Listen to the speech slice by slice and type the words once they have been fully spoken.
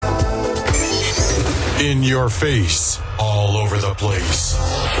In your face, all over the place.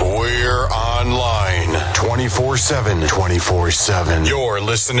 We're online 24/7. 24/7. You're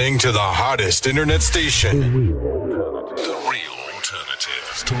listening to the hottest internet station. The real alternative.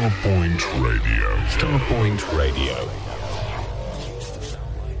 Starpoint Radio. Starpoint Radio.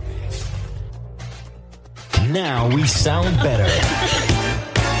 Now we sound better.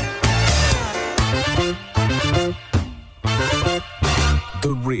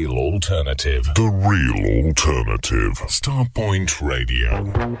 The real alternative. The real alternative. Starpoint Radio.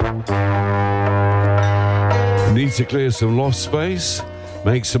 Need to clear some loft space?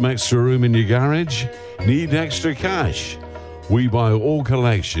 Make some extra room in your garage? Need extra cash? We buy all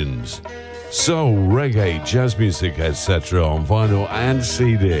collections. Soul, reggae, jazz music, etc. on vinyl and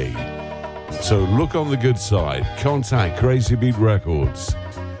CD. So look on the good side. Contact Crazy Beat Records.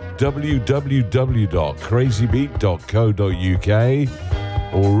 www.crazybeat.co.uk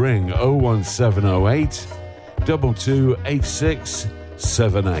or ring 01708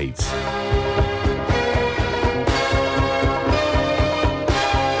 228678.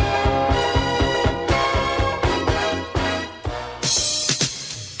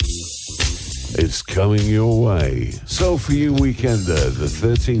 It's coming your way. So for you Weekender, the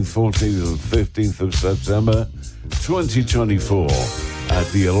 13th, 14th and 15th of September 2024 at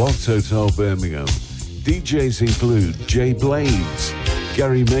the Aloft Hotel Birmingham. DJs include Jay Blades,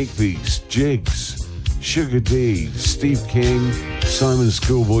 Gary Makepeace, Jigs, Sugar D, Steve King, Simon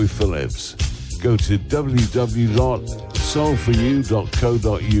Schoolboy Phillips. Go to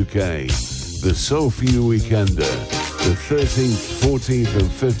www.soulforyou.co.uk. The Soul For You Weekender, the 13th, 14th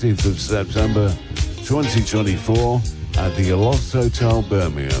and 15th of September 2024 at the Aloft Hotel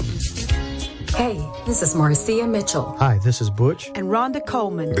Birmingham. Hey, this is Marcia Mitchell. Hi, this is Butch. And Rhonda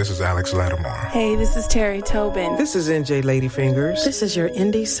Coleman. This is Alex Lattimore. Hey, this is Terry Tobin. This is NJ Ladyfingers. This is your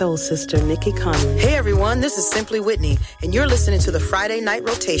indie soul sister, Nikki Collins. Hey everyone, this is Simply Whitney, and you're listening to the Friday Night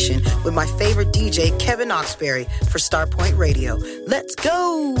Rotation with my favorite DJ, Kevin Oxberry, for Starpoint Radio. Let's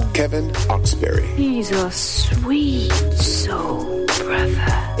go! Kevin Oxberry. He's a sweet soul brother.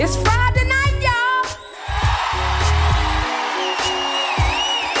 It's Friday night, y'all!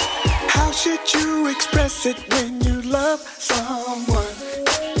 How should you express it when you love someone?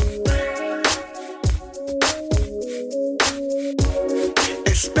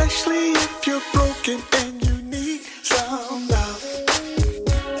 Especially if you're broken and you need some love.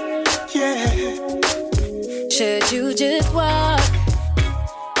 Yeah. Should you just walk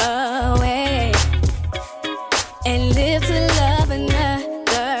away and live to love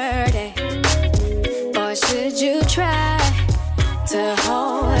another day? Or should you try to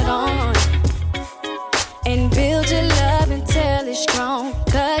hold on and build your love until it's strong?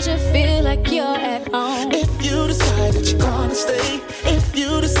 Cause you feel like you're at home. If you decide that you're gonna stay, if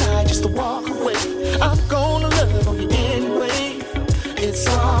you decide just to walk away, I'm gonna love on you anyway. It's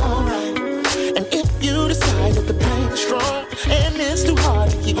alright. And if you decide that the pain is strong and it's too hard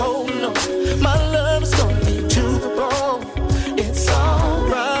to keep holding on, my love is gonna lead to the bone. It's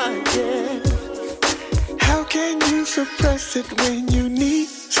alright, yeah. How can you suppress it when you need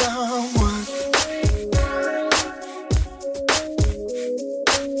someone?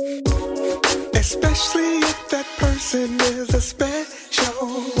 Especially if that person is a special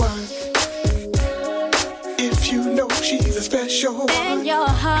one. If you know she's a special one. And your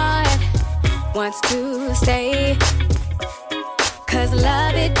heart wants to stay. Cause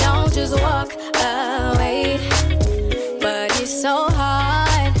love, it don't just walk away. But it's so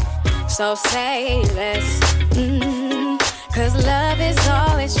hard, so say less. Cause love is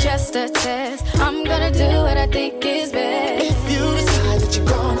always just a test. I'm gonna do what I think is best. If you decide that you're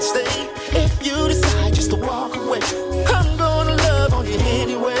gonna stay, if you decide just to walk away, I'm gonna love on you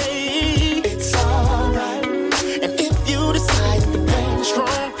anyway. It's alright. And if you decide that the pain is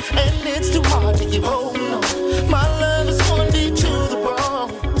strong and it's too hard to keep holding on, my love is gonna lead to the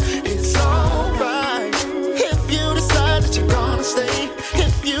bone. It's alright. If you decide that you're gonna stay,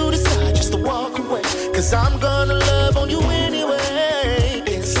 if you decide just to walk away, cause I'm gonna love on you anyway.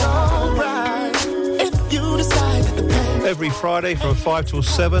 It's alright. If you decide that the pain. Every Friday from 5 till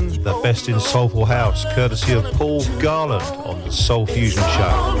 7, the best in Soulful House, courtesy of Paul Garland on the Soul Fusion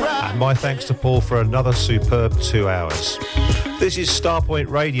Show. And my thanks to Paul for another superb 2 hours. This is Starpoint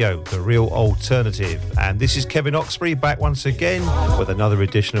Radio, the real alternative. And this is Kevin Oxberry back once again with another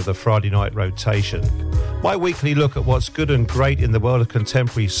edition of the Friday Night Rotation. My weekly look at what's good and great in the world of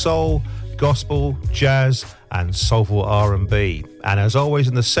contemporary soul, gospel, jazz and soulful R&B. And as always,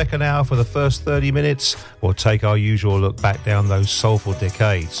 in the second hour for the first 30 minutes, we'll take our usual look back down those soulful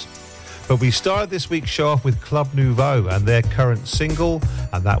decades. But we started this week's show off with Club Nouveau and their current single,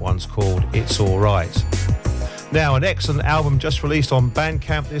 and that one's called It's Alright. Now, an excellent album just released on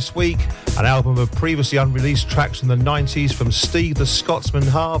Bandcamp this week, an album of previously unreleased tracks from the 90s from Steve the Scotsman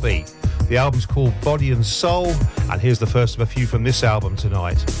Harvey. The album's called Body and Soul, and here's the first of a few from this album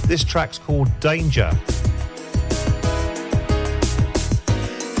tonight. This track's called Danger.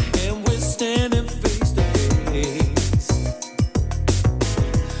 And we're standing face to face.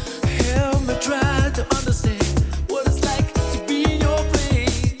 Help me try to understand what it's like to be in your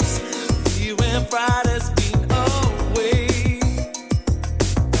place. Fear and pride has been away.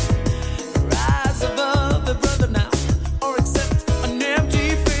 Rise above the brother now, or accept an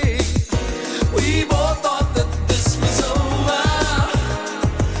empty face. We both thought that this was over.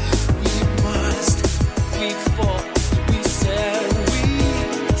 We must, we fought, we said, we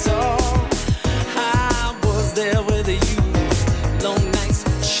talked. I was there with you. Long nights,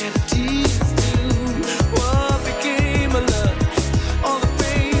 shed tears too. What became of love? All the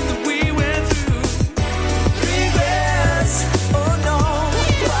pain that we went through. Regrets, oh no.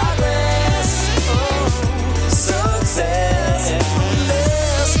 Progress, oh success.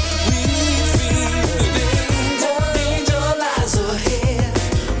 Unless we feel the danger lies ahead.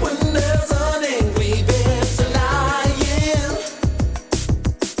 When there's an angry bed to lie in.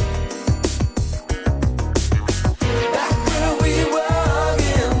 Back where we were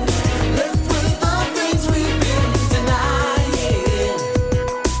again, left with the things we've been denying.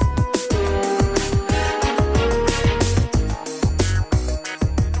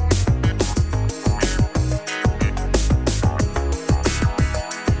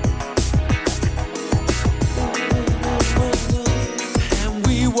 And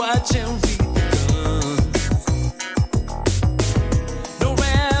we watch and read the guns. No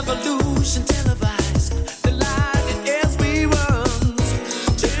revolution televised. The light in as we runs.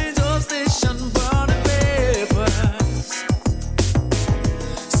 Change of station, burning papers.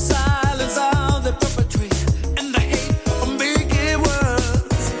 Silence all the perpetrate and the hate of make it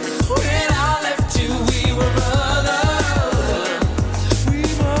worse. When I left you, we were brothers. We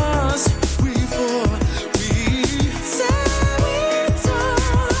must, we fought, we said we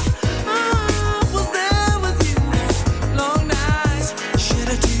talked. I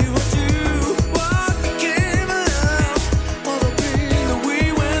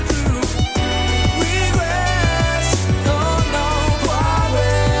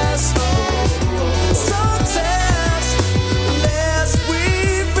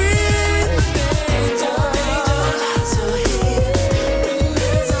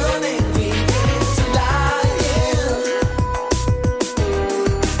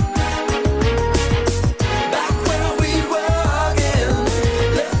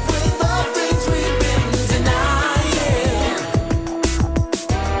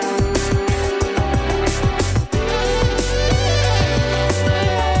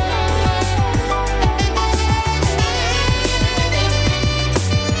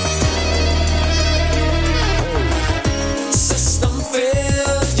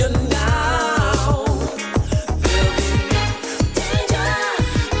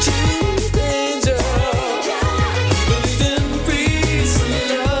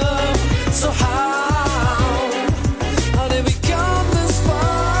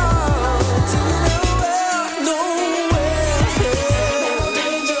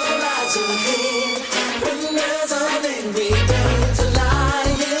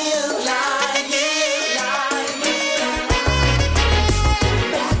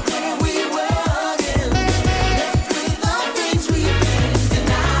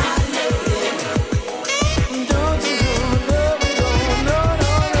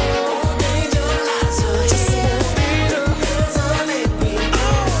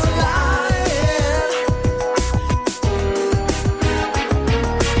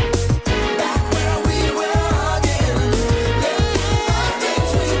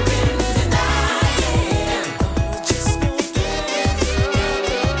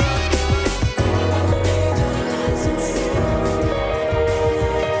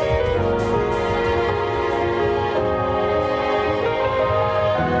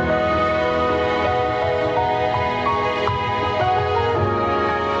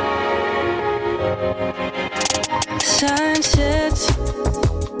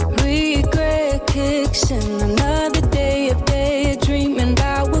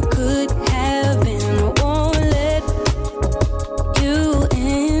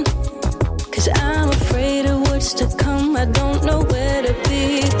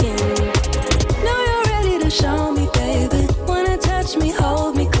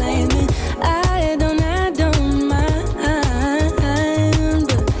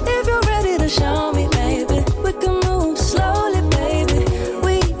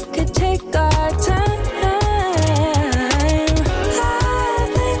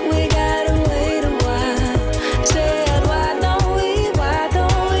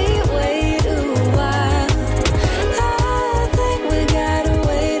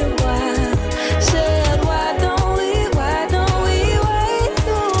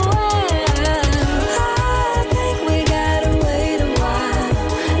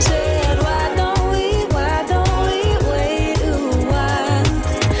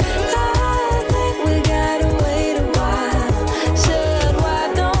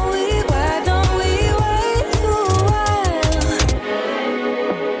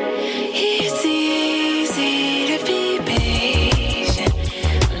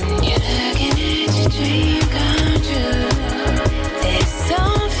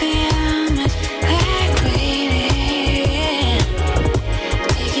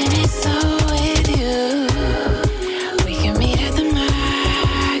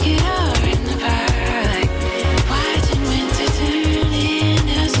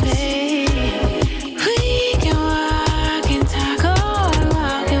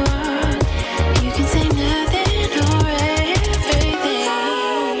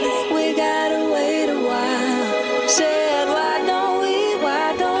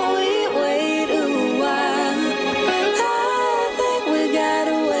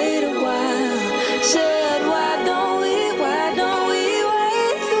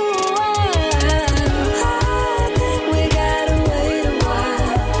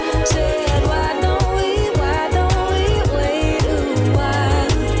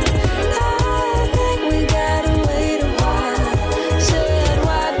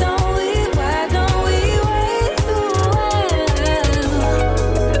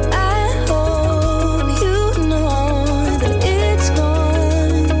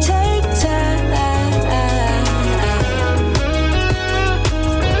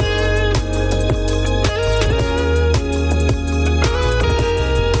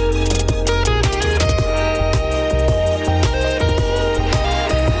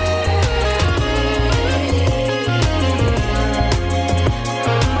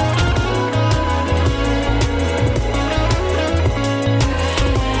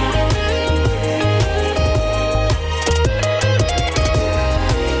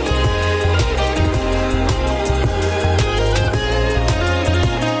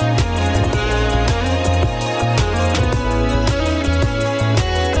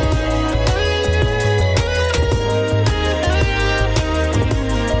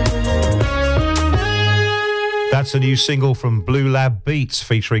That's a new single from Blue Lab Beats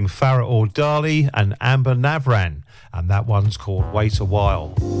featuring Farah Ordali and Amber Navran, and that one's called Wait a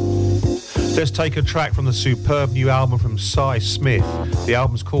While. Let's take a track from the superb new album from Cy Smith. The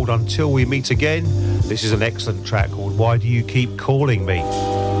album's called Until We Meet Again. This is an excellent track called Why Do You Keep Calling Me?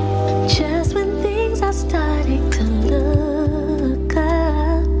 Just when things are starting to look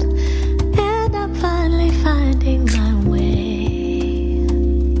up, and I'm finally finding my way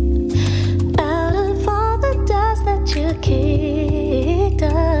out of all the dust that you kicked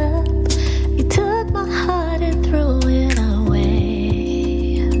up, you took my heart and threw it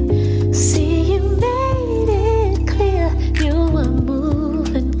away. See, you made it clear you were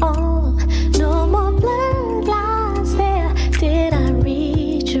moving on. No more blurred lines there. Did I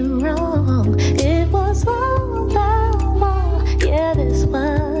read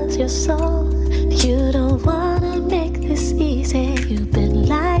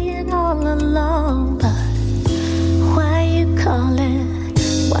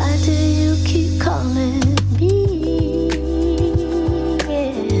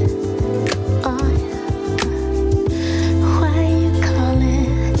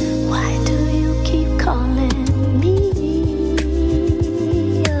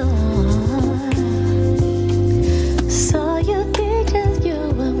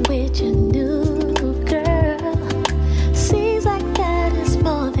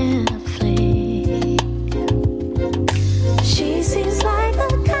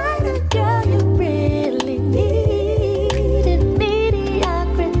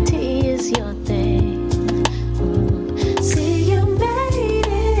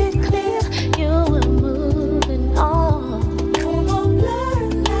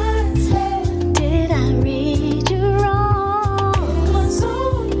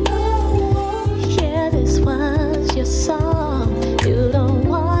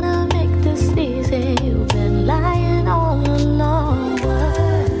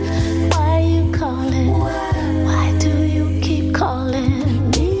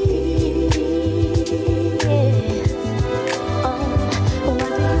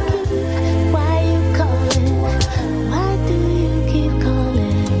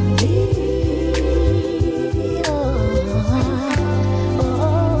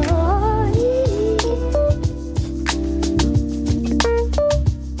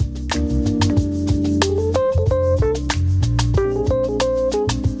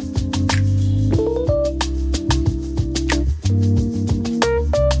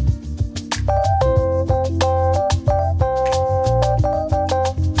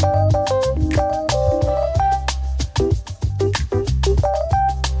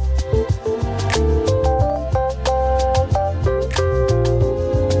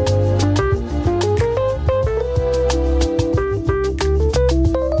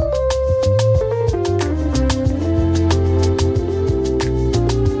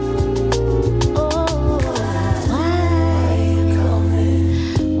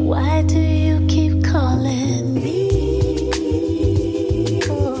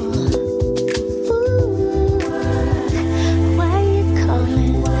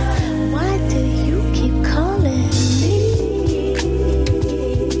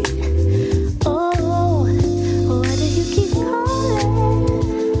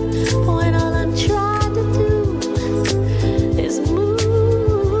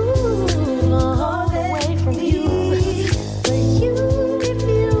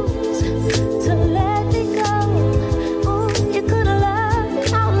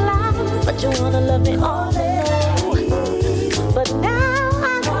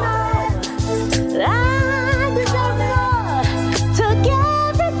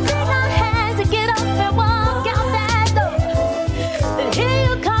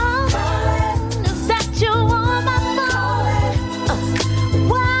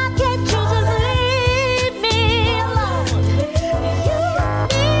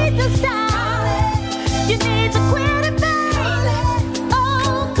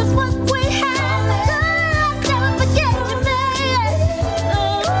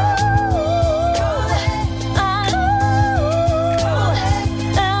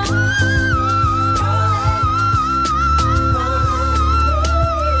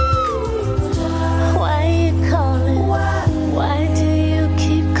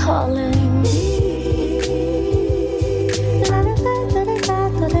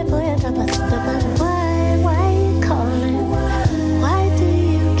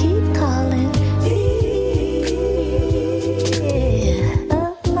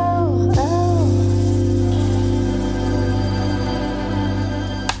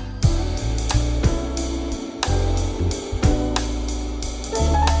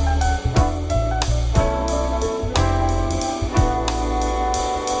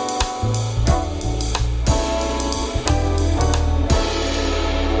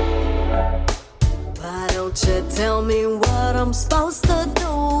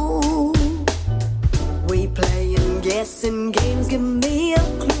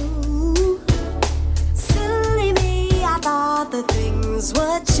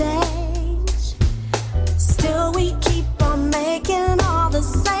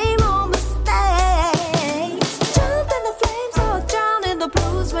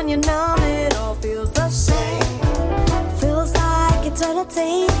lose when you're numb. It all feels the same. Feels like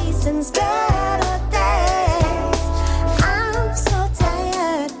eternity since better days. I'm so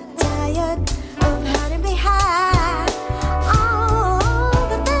tired of hiding behind all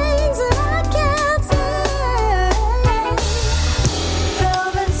the things that I can't say.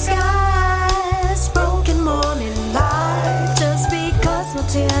 Velvet skies, broken morning light. Just because my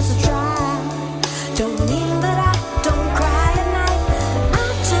tears are dry, don't mean that I don't cry at night.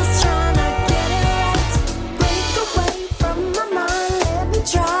 I'm just trying to get it right. Break away from my mind, let me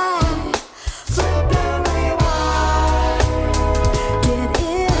try. Flip and rewind, get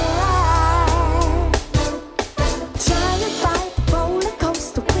it right. Try to fight the roller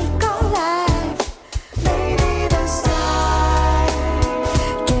coaster we call life. Maybe this time,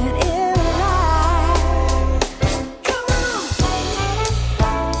 get it right. Come on.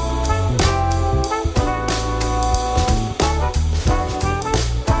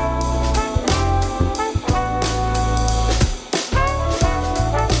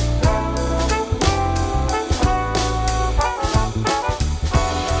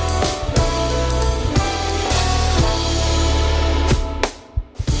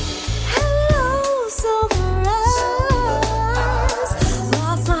 Hello, silver eyes.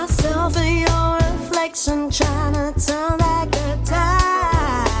 Lost myself in your reflection, trying to turn back the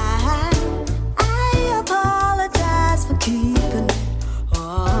time. I apologize for keeping it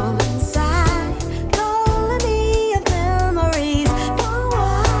all inside. Colony of memories gone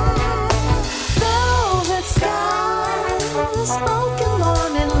wild. Velvet skies, spoken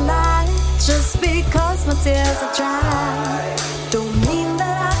morning light. Just because my tears are dry, don't mean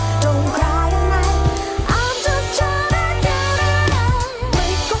that I don't cry at night. I'm just trying to get it right.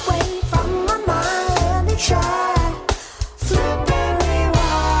 Break away from my mind, let me try. Flip and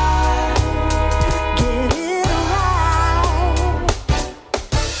rewind, get it right.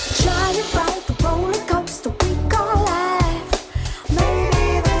 Try to ride the roller coaster we call life. Maybe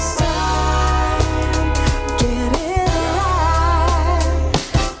this time, get it right.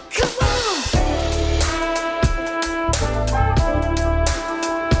 Come on.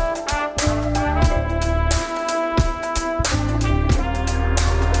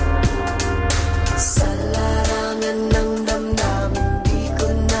 Salarangan ng damdamin, di ko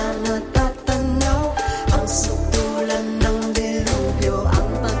na natatanaw. Ang sutulan ng delubyo, ang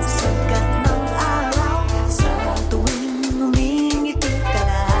pagsikat ng araw. Sa tuwing humingiti,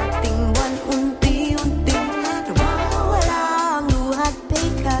 kalahating buwan, unti-unting nawawala ang luha't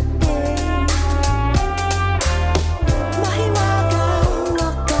bigati. Mahiwagang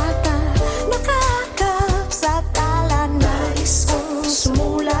nakakap sa tala. Nais kong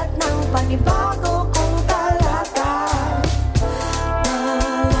sumulat ng panibago kong talata.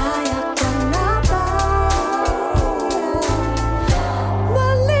 Malaya ka na ba?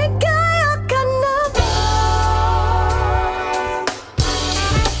 Maligaya ka na ba?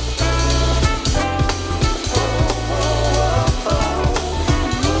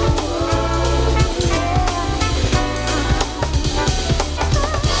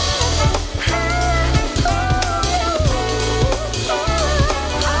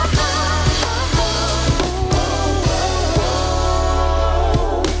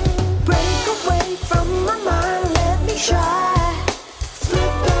 Break away from my mind, let me try.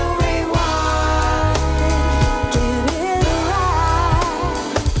 Flip and rewind, get it right.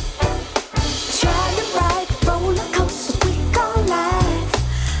 Try to ride the roller coaster we call life.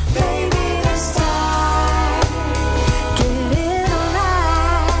 Maybe this time, get it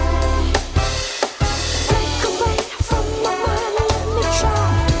right. Break away from my mind, let me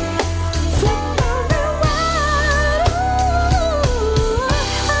try. Flip and rewind,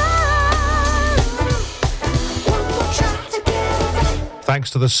 one more try to get it right. Thanks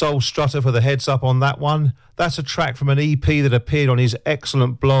to the Soul Strutter for the heads up on that one. That's a track from an EP that appeared on his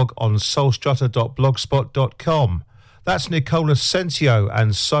excellent blog on soulstrutter.blogspot.com. That's Nicola Sensio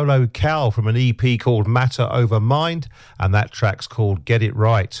and Solo Cal from an EP called Matter Over Mind, and that track's called Get It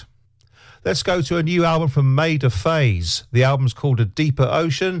Right. Let's go to a new album from May DeFaze. The album's called A Deeper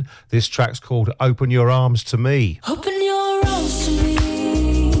Ocean. This track's called Open Your Arms to Me. Open your arms to me.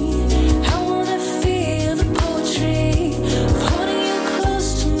 I wanna feel the poetry of holding you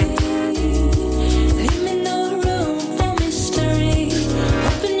close to me. Leave me no room for mystery.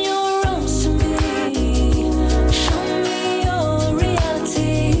 Open your arms to me. Show me your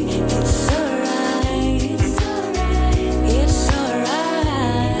reality. It's alright. It's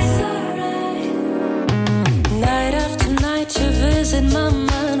alright. Night after night you visit my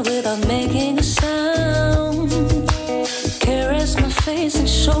mind without making a sound. Caress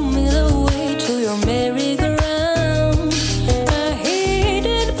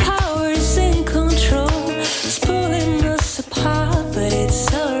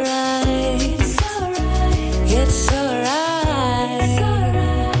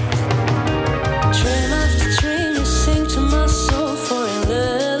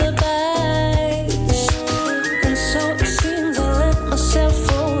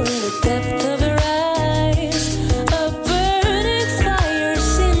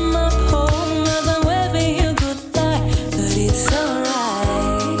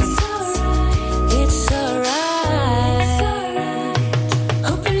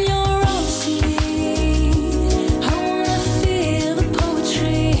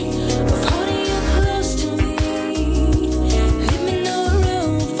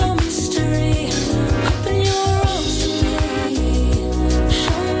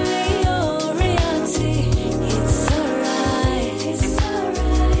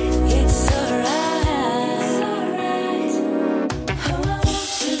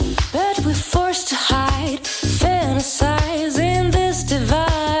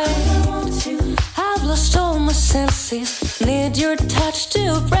fantasies need your touch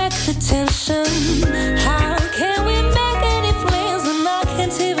to break the tension. How can we make any plans when I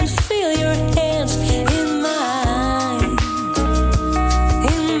can't even feel your hands in mine?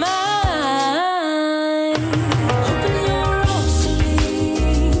 In mine. Open your arms to me.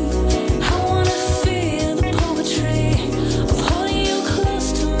 I wanna feel the poetry of holding you close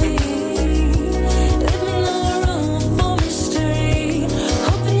to me. Leave me no room for mystery.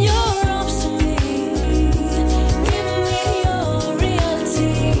 Open your arms to me. Give me your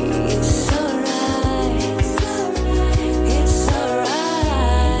reality. It's alright. It's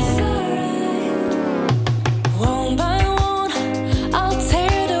alright. One by one, I'll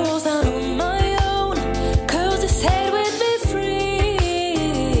tear the walls down on my own. 'Cause this head will be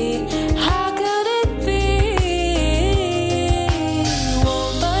free. How could it be?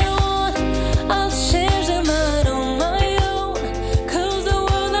 One by one, I'll change the mind on my own. 'Cause the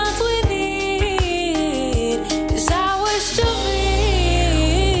world that we need is ours to be.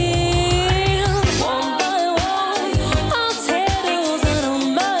 One by one, I'll tear the walls down on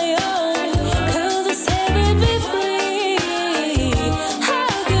my own. 'Cause this head will be free. How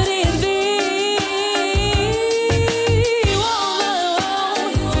could it be? One by one,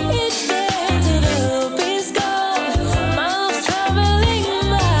 each day to the peace gone. Miles traveling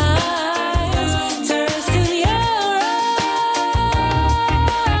miles to rest in your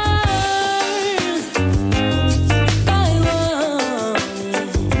arms. By one,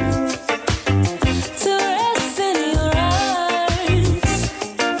 to rest in your arms.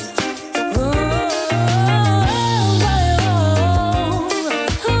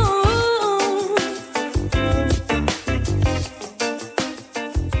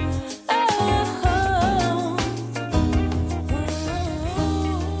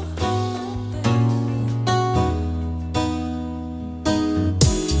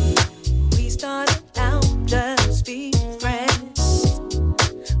 We started out just being friends.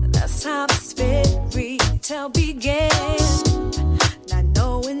 That's how this fairy tale began. Not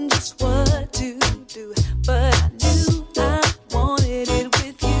knowing just what to do, but I knew I wanted it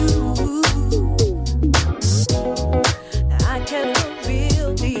with you. I kept it real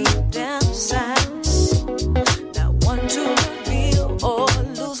deep down inside. Not one to reveal or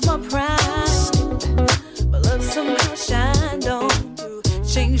lose my pride. But love somehow shined on through,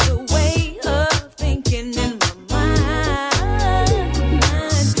 changed the way of thinking in my mind.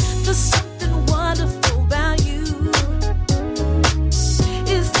 There's something wonderful about you.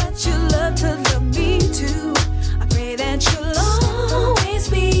 Is that you love to love me too. I pray that you'll always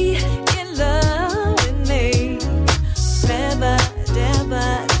be in love with me. Forever, ever,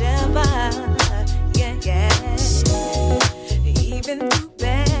 ever. Yeah, yeah. Even through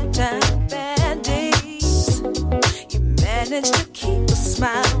bad times, bad days, you managed to keep a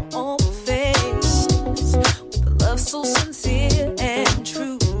smile on my face. With a love so sincere and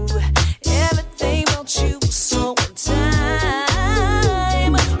true. Everything about you was so in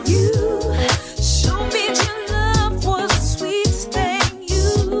time. You showed me your love was the sweetest thing. You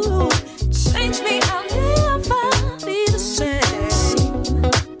changed me, I'll never be the same.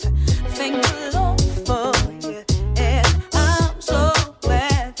 Thank the Lord for you, and I'm so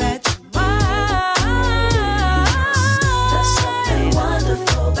glad that you're mine. There's something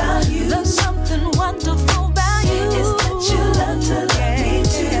wonderful about you. There's something wonderful about you. Is that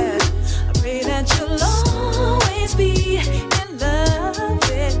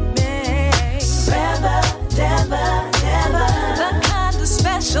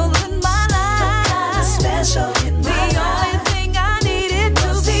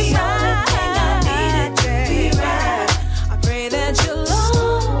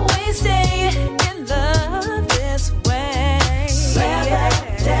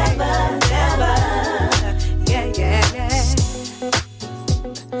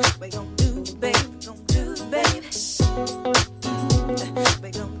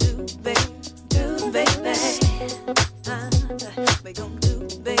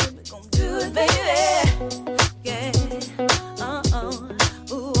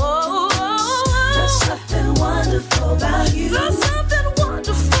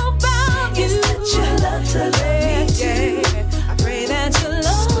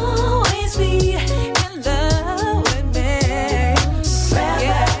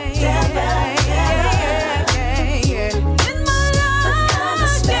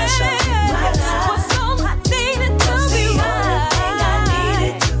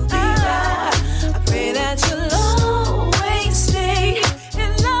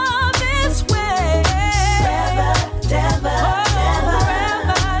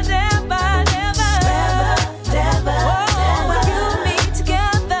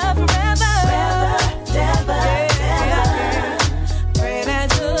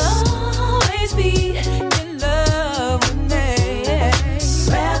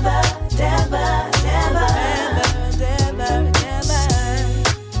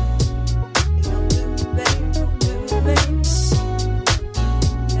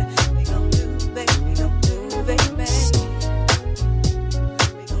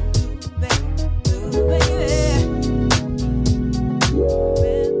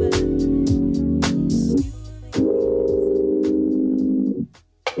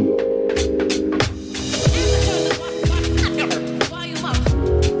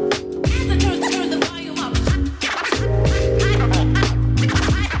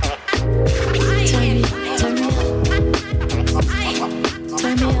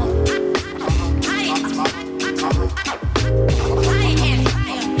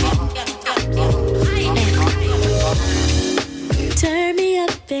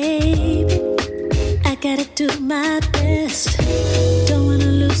my best. Don't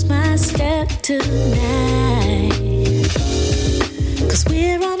wanna lose my step tonight. 'Cause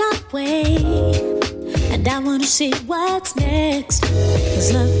we're on our way, and I wanna see what's next. 'Cause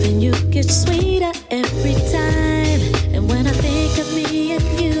loving you gets sweeter every time. And when I think of me and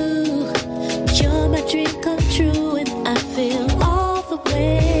you, you're my dream come true, and I feel all the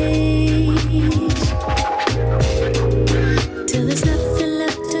ways. Till there's nothing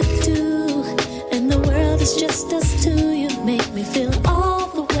left to do, and the world is just us two. You make me feel all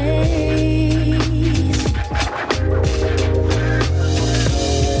the ways.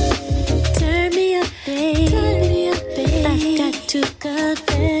 Turn me up, babe. I've got to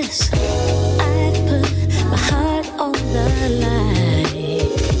confess, I've put my heart on the line.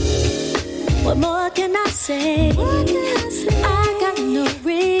 What more can I say? I got no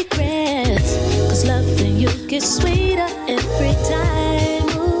regrets, 'cause loving you gets sweeter every time.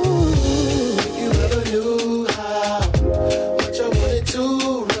 Ooh. If you ever knew how much I wanted to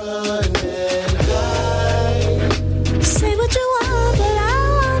run and hide. Say what you want, but I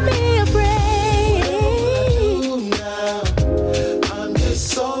won't be afraid. Now, I'm just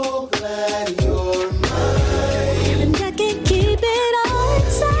so glad you're mine. And I can keep it all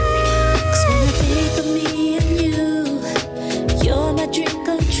inside. 'Cause when I think of me and you, you're my dream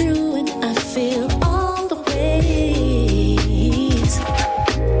come true, and I feel all the ways.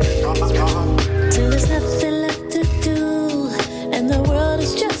 Till there's nothing left to do, and the world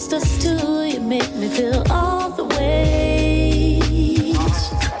is just us two. You make me feel all the ways.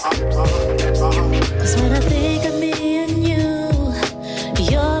 'Cause when I think of me and you,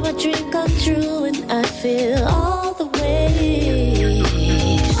 you're my dream come true, and I feel all the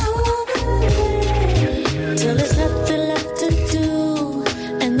ways. Till there's nothing left to do,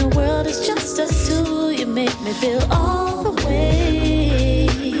 and the world is just us two. You make me feel all the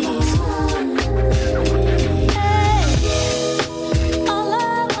ways. Hey, all of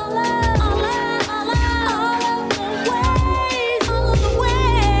the ways, all of the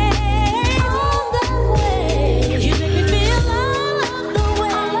ways. You make me feel all of the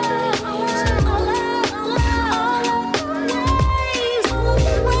ways, all of the ways, all of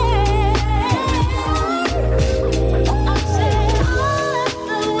the ways. I said all of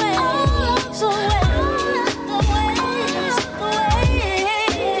the ways, all of the ways.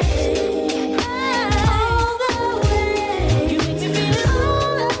 You make me feel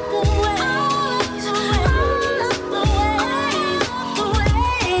all of the ways, all of the ways,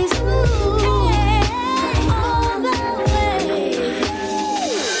 all the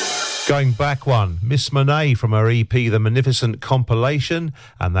ways. Going back one, Miss Monet from her EP The Magnificent Compilation,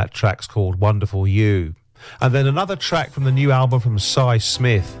 and that track's called Wonderful You. And then another track from the new album from Cy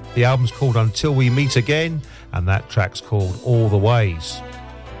Smith. The album's called Until We Meet Again, and that track's called All the Ways.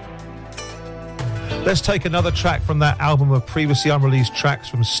 Let's take another track from that album of previously unreleased tracks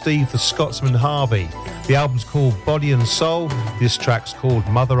from Steve the Scotsman Harvey. The album's called Body and Soul. This track's called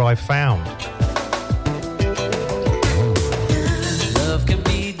Mother I Found. Love can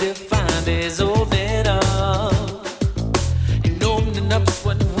be defined as opening up. And opening up's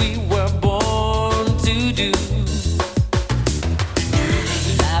what we were born to do.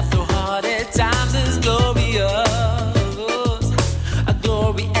 Life through hard at times is glorious. A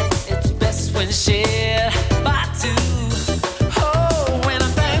glory at its best when shared by two. Oh, and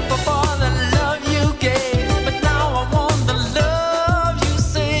I'm thankful for the love you gave, but now I want the love you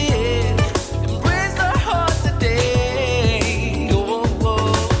said. Embrace the heart today. Oh, oh,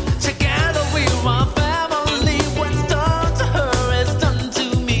 oh. Together we are family. What's done to her is done to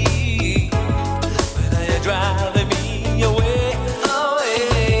me. But you're driving me away,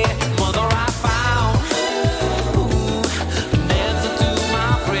 away. Mother, I found an answer to my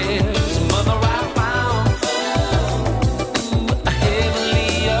prayers. Mother, I found a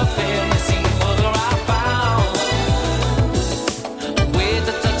heavenly affair. You see, Mother, I found a way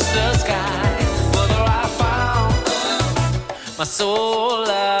to touch the sky. Mother, I found my soul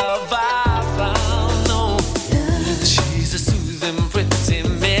love. I found, no, she's a soothing, pretty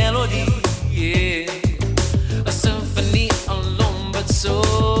melody, yeah, a symphony alone, but so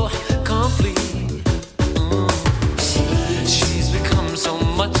complete. She's become so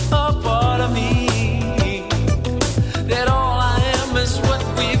much a part of me that all I am is what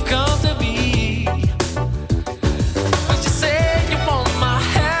we've come to be. But you say you want my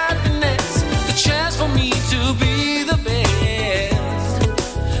happiness, the chance for me to be the best.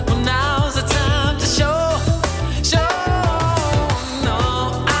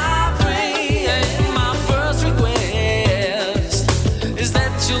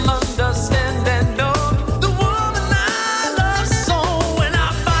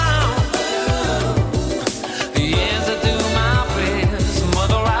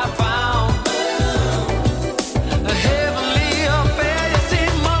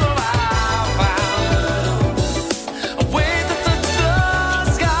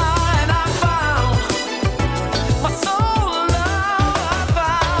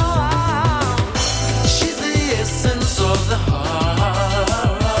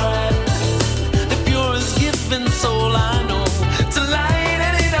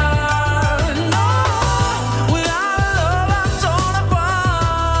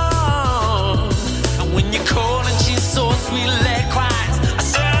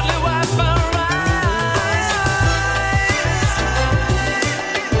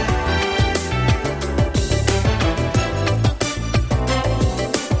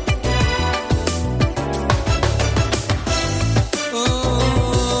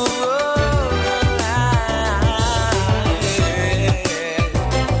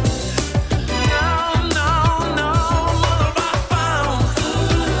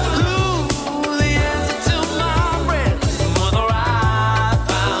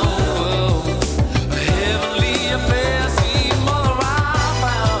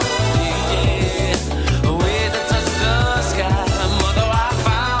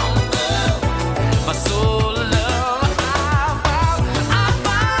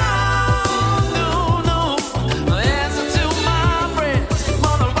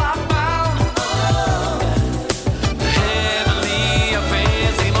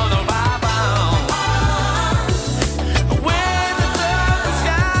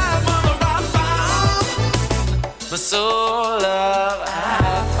 my soul love,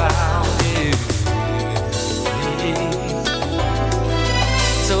 I found you.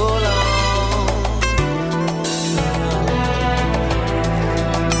 So long.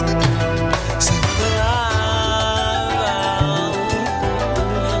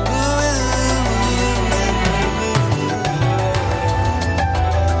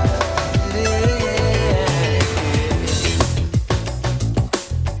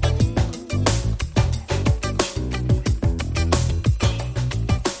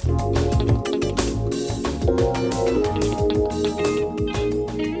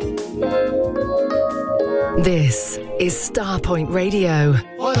 This is Starpoint Radio.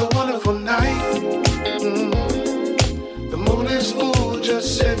 What a wonderful night. The moon is full,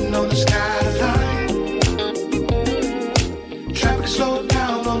 just sitting on the skyline. Traffic slowed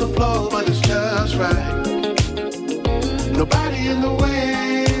down on the floor, but it's just right. Nobody in the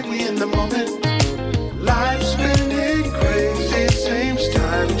way, we in the moment. Life's spinning crazy, seems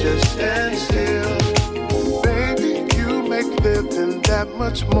time just stand still. Baby, you make living that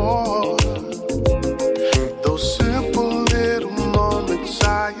much more. Those simple little moments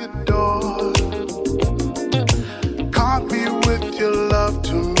I adore. Caught me with your love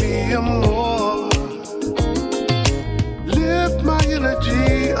to me and more. Lift my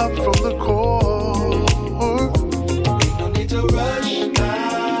energy up from the core. Ain't no need to rush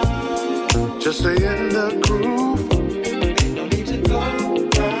now. Just stay in the groove. Ain't no need to go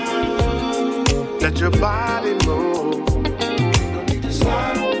now. Let your body move. Ain't no need to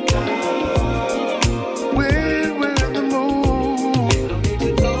stop.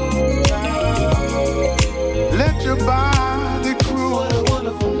 Your body groove. What a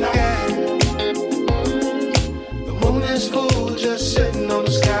wonderful night. Yeah. The moon is full, just sitting on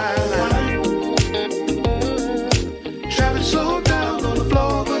the skyline. Traffic slowed down on the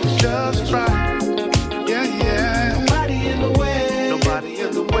floor, but it's just right. Yeah, yeah. Nobody in the way. Nobody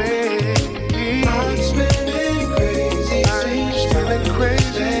in the way. I'm spinning crazy. I'm spinning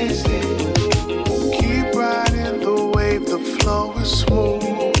crazy. Keep riding the wave, the flow is smooth.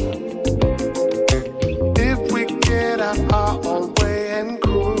 Our own way and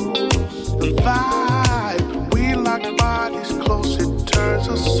cruise the vibe. We lock bodies close, it turns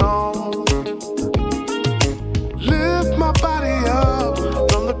us on. Lift my body up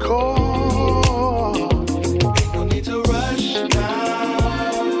from the core. Ain't no need to rush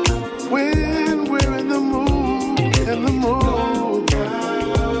now. When we're in the mood,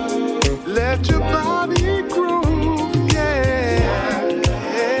 let your body groove, yeah,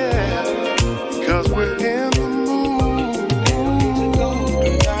 yeah. 'Cause we're in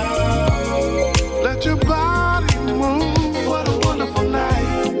your body move. What a wonderful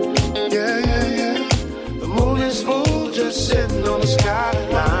night. Yeah, yeah, yeah. The moon is full, just sitting on the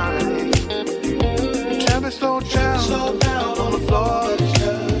skyline. Traffic slowed down on the floor. It's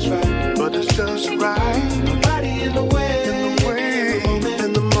just right. But it's just right. Nobody in the way.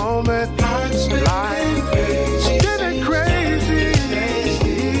 In the moment. I'm spinning crazy.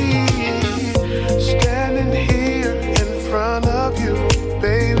 Standing here in front of you,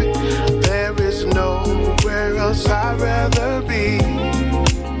 baby. Nowhere else I'd rather be.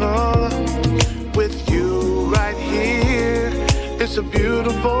 With you right here. It's a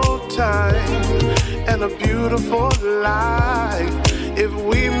beautiful time and a beautiful life. If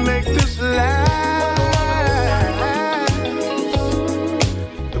we make this last.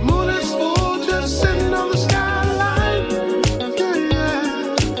 The moon is full, just sitting on the skyline. Yeah,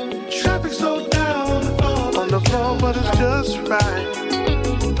 yeah. Traffic slowed down on the floor, but it's just right.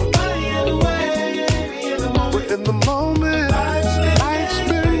 In the moment, life's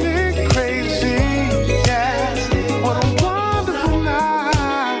spinning crazy. Yeah, what a wonderful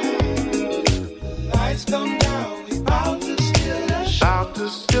night. Lights come down, we about to steal the show. About to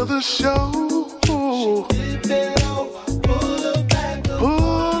steal the show. Flip it over, pull her back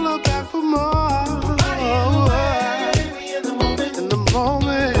for more. In the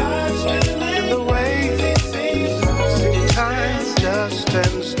moment, in the way, time just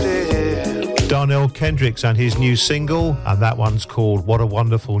stands still. Darnell Kendricks and his new single, and that one's called What a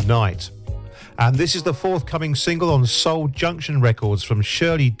Wonderful Night. And this is the forthcoming single on Soul Junction Records from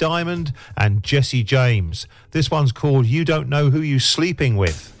Shirley Diamond and Jesse James. This one's called You Don't Know Who You Sleeping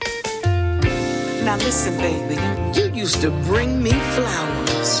With. Now listen, baby, you used to bring me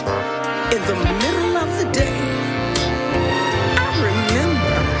flowers in the middle of the day. I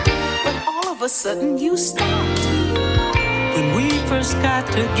remember, but all of a sudden you stopped. When we first got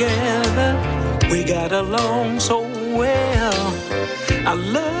together, we got along so well. Our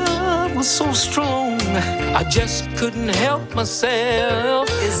love was so strong, I just couldn't help myself.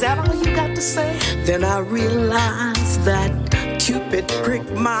 Is that all you got to say? Then I realized that Cupid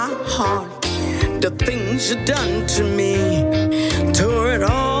pricked my heart. The things you done to me tore it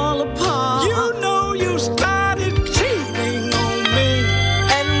all apart. You know you started cheating on me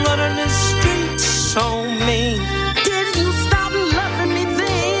and running the streets on me. Did you stop loving me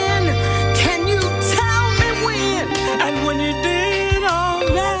then? Can you tell me when? And when you did all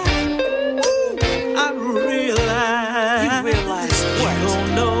that, I realized. You realized what? You don't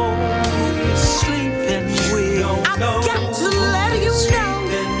know who you're sleeping with. I've got to let you know.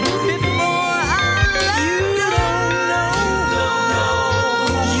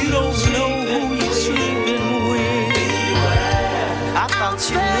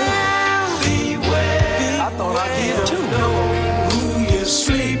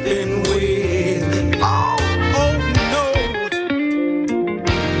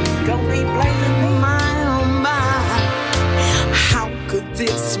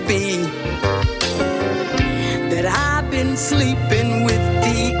 Sleeping with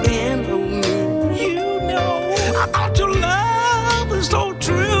the enemy. You know, I thought your love was so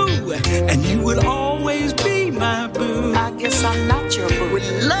true, and you would always be my boo. I guess I'm not your boo.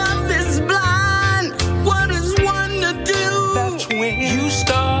 When love is blind, what is one to do? That's when you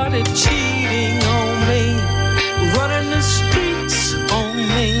started cheating on me, running the streets on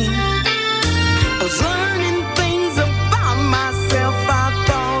me. I was learning things about myself I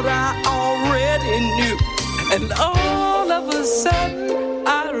thought I already knew, and all of a sudden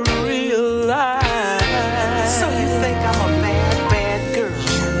I realize. So you think I'm a bad, bad girl?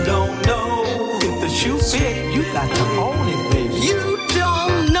 You don't know if the shoe fit, you got to own it, baby. You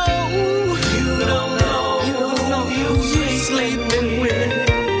don't know. You don't know. You don't know who you're sleeping with.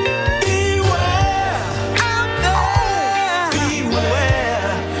 Beware. Out there.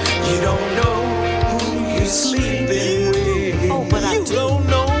 Beware. You don't know who you're sleeping with. Oh, but I do. You don't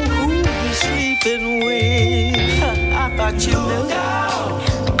know who you're sleeping with. I thought you knew.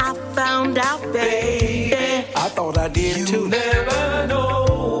 I found out, baby. I thought I did too. You never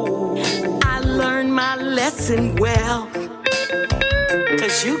know. I learned my lesson well.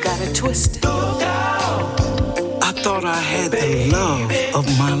 'Cause you got it twisted. Look out. I thought I had the love of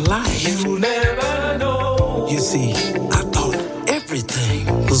my life. You never know. You see, I thought everything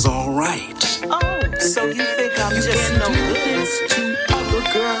was all right. Oh, so you think I'm just no good to other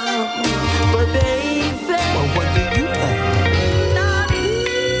girls. But baby, well, what do you think?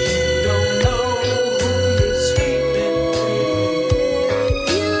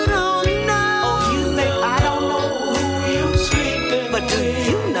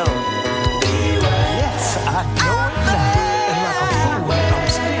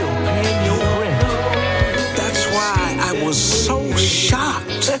 So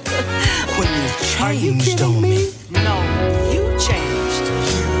shocked when you changed on me. No, you changed.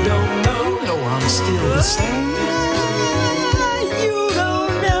 You don't know. You know I'm still the same. You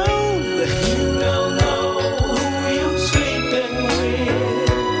don't know. You don't know who you're sleeping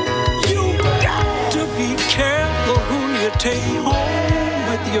with. You got to be careful who you take home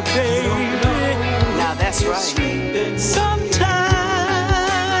with your baby. Now that's right. Sometimes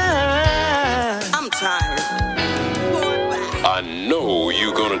I'm tired. I know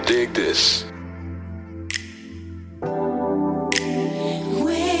you're gonna dig this.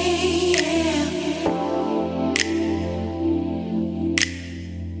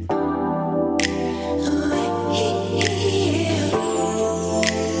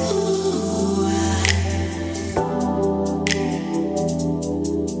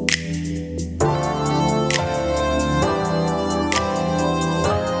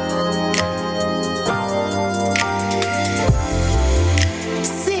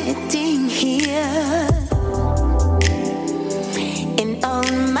 Sitting here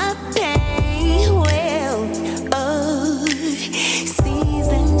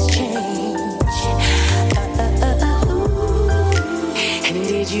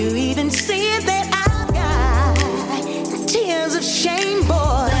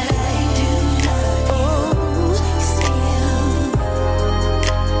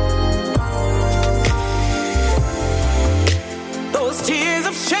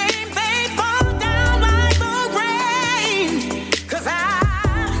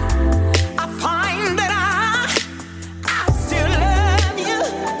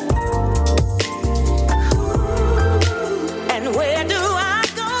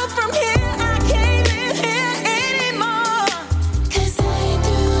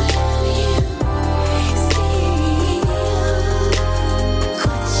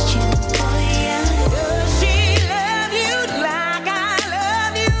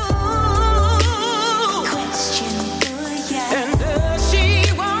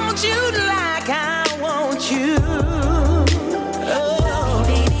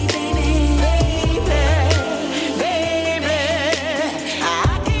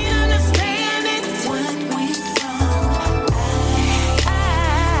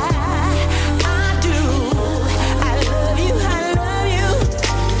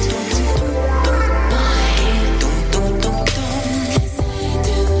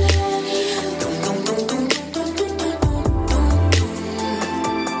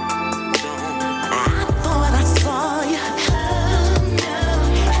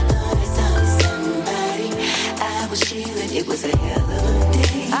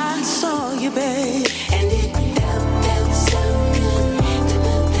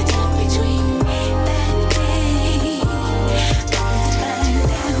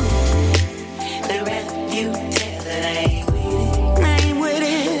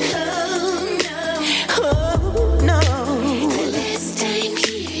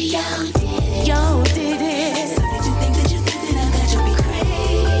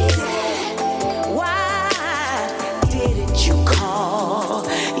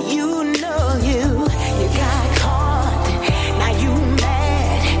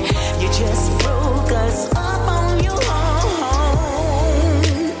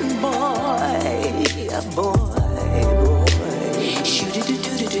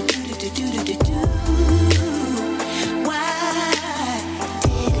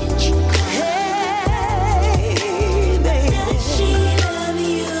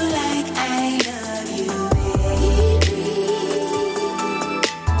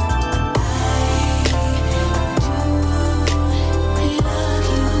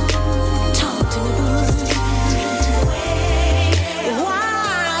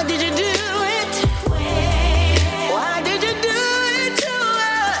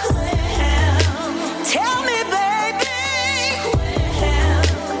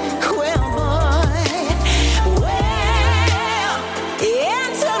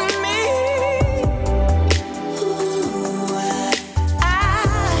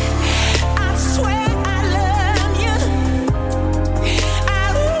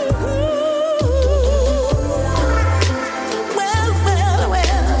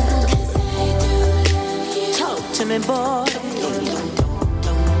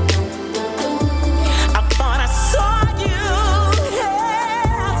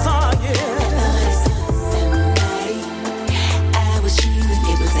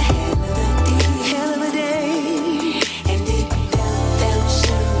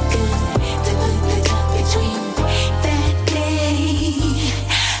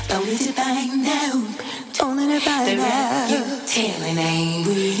find out. Only to find the out. rap you telling ain't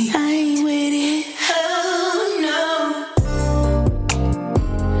with it. I ain't with it. Oh no.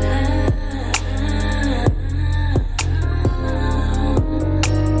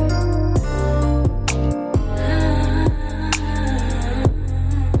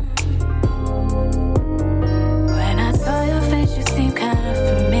 When I saw your face, you seemed kind of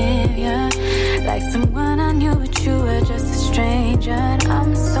familiar, like someone I knew, but you were just a stranger. And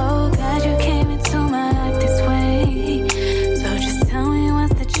I'm so glad you came into my life this way. So just tell me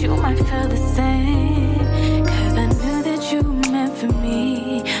once that you might feel the same, 'cause I knew that you were meant for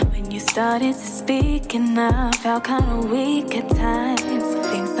me. When you started to speak and I felt kind of weak at times, I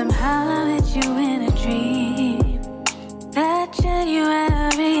think somehow I met you in a dream. That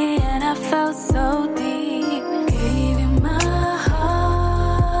January and I felt so deep. Gave you my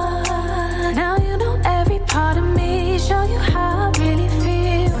heart. Now you know every part of me. Show you how I really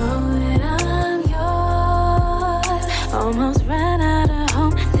feel. Know that I'm yours. Almost ran out of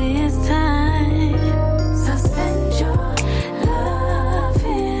home this time. So send your love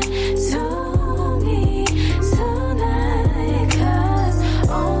in to me tonight, 'cause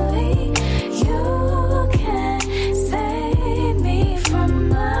only you can save me from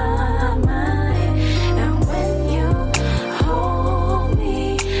my mind. And when you hold me,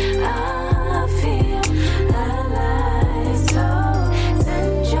 I feel alive. So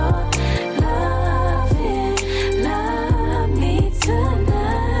send your love in, love me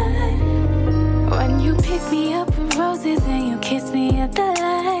tonight. When you pick me up with roses and you kiss me at the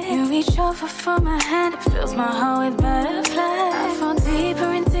light, you reach over for my hand, it fills my heart with butterflies. I fall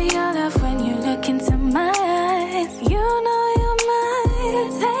deeper into your love when you look into my eyes. You know you're mine,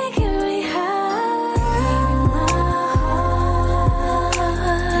 it's taking me high.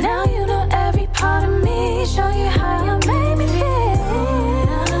 Now you know every part of me. Show you how you make me feel.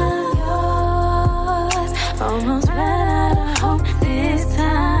 I'm yours. Almost ran out of home this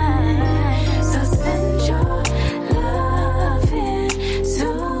time. So send your love in to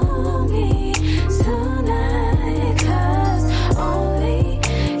me tonight, 'cause only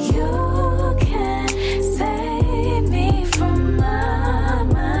you can save me from my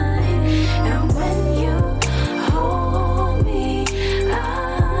mind. And when you hold me, I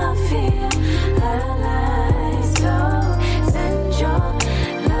feel alive. So send your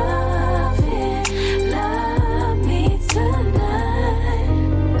love in, love me tonight.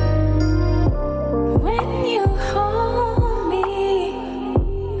 When you hold me,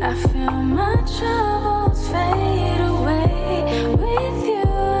 I feel my troubles fade away. With you,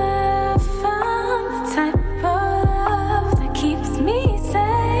 I found the type of love that keeps me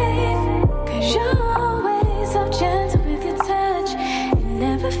safe. 'Cause you're always so gentle with your touch. It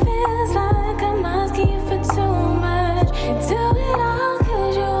never feels like I'm asking you for too much. You do it all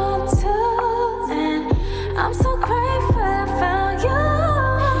 'cause you want to, and I'm so grateful I found you.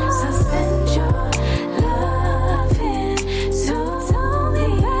 So send your love in to me,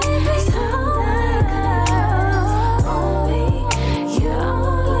 baby, tonight, 'cause only you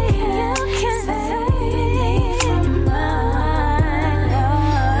can save me from mine.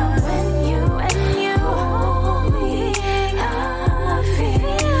 And when you hold me, I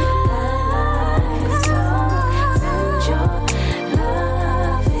feel alive. So send your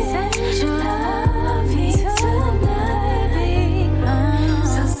love in, tonight.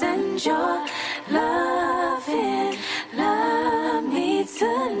 So send your love in, love me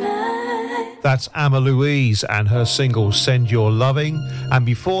tonight. That's Amma Louise and her single Send Your Loving. And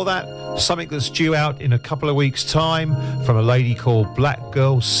before that, something that's due out in a couple of weeks' time from a lady called Black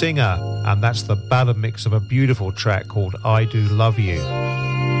Girl Singer. And that's the ballad mix of a beautiful track called I Do Love You.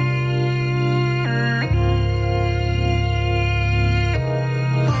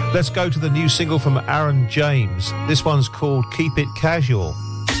 Let's go to the new single from Aaron James. This one's called Keep It Casual.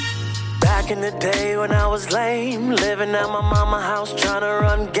 Back in the day when I was lame, living at my mama's house trying to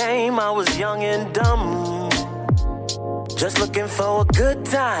run game, I was young and dumb, just looking for a good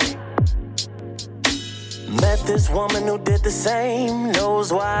time. Met this woman who did the same,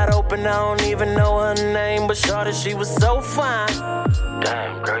 nose wide open, I don't even know her name, but shorty, she was so fine.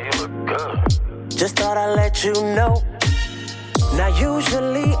 Damn, girl, you look good. Just thought I'd let you know. Now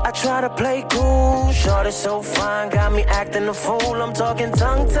usually I try to play cool, shorty so fine, got me acting a fool, I'm talking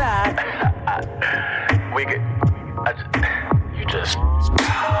tongue-tied.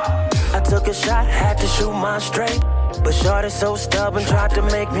 I took a shot, had to shoot mine straight, but shorty so stubborn, tried to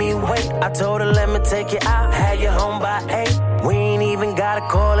make me wait. I told her let me take you out, had you home by 8. We ain't even gotta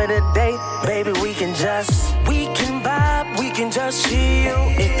call it a date, baby, we can vibe, we can just chill.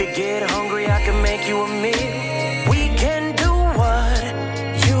 If you get hungry, I can make you a meal. We can do what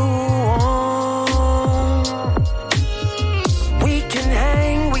you want.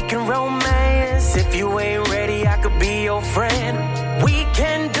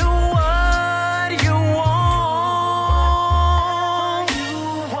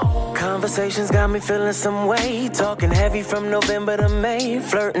 conversations got me feeling some way. Talking heavy from November to May.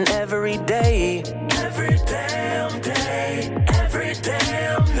 Flirting every day. Every damn day. Every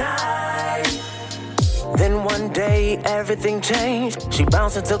damn night. Then one day everything changed. She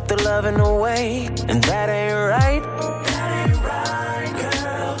bounced and took the loving away. And that ain't right. That ain't right,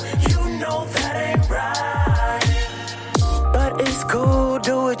 girl. You know that ain't right. But it's cool,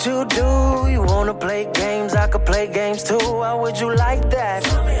 do what you do. You wanna play games, I could play games too. How would you like that?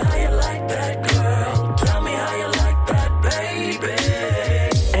 Tell me how you like that, girl. Tell me how you like that, baby.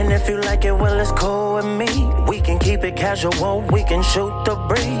 And if you like it, well, it's cool with me. We can keep it casual, we can shoot the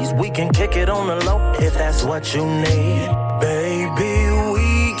breeze. We can kick it on the low if that's what you need. Baby,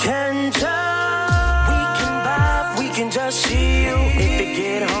 we can vibe, we can just chill. If you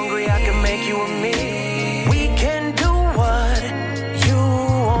get hungry, I can make you a meal. We can do what you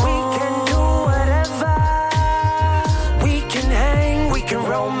want. We can do whatever. We can hang, we can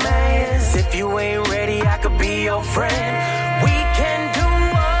romance. If you ain't ready, I could be your friend. We can do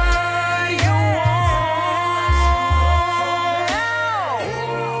what you want.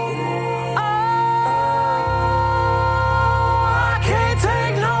 Oh, I can't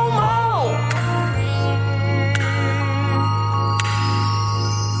take no more.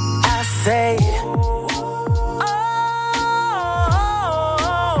 I say,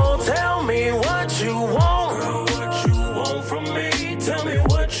 oh, tell me what you want. Girl, what you want from me? Tell me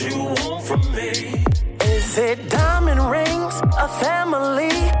what you want from me. Is it diamond rings, a family?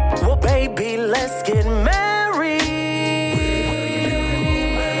 Well, baby, let's get married.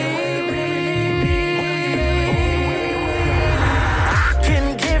 I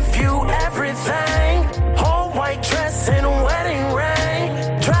can give you everything. Whole white dress and wedding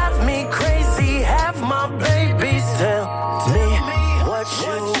ring. Drive me crazy, have my babies tell me what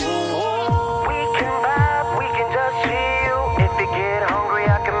you want. We can vibe, we can just chill. If you get hungry, I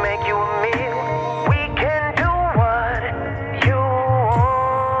can make you a meal. We can do what you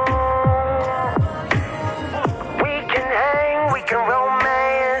want. We can hang, we can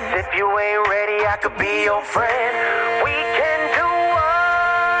romance. If you ain't ready, I could be your friend. We can do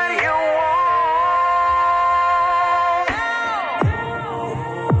what you want.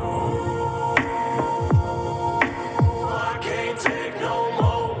 I can't take no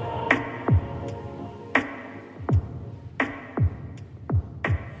more.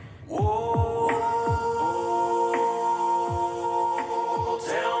 Whoa,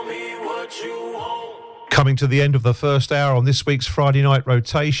 tell me what you want. Coming to the end of the first hour on this week's Friday night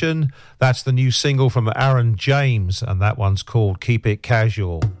rotation, that's the new single from Aaron James, and that one's called Keep It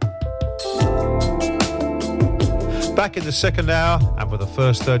Casual. Back in the second hour, and for the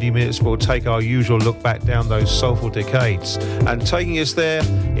first 30 minutes, we'll take our usual look back down those soulful decades. And taking us there,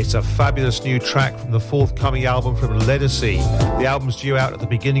 it's a fabulous new track from the forthcoming album from Ledisi. The album's due out at the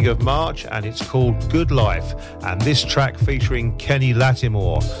beginning of March, and it's called Good Life. And this track featuring Kenny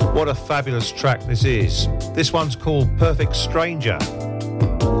Lattimore. What a fabulous track this is. This one's called Perfect Stranger.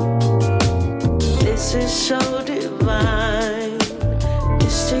 This is so divine.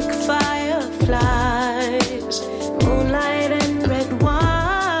 Mystic fireflies, moonlight and red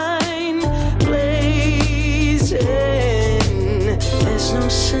wine blazing. There's no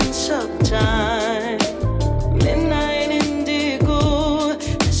sense of time. Midnight indigo,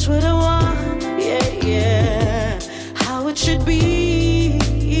 that's what I want. Yeah, yeah, how it should be.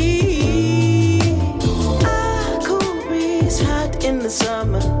 A cool breeze, hot in the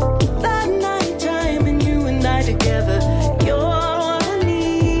summer. That night time and you and I together. You're what I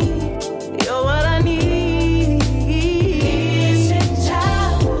need. You're what I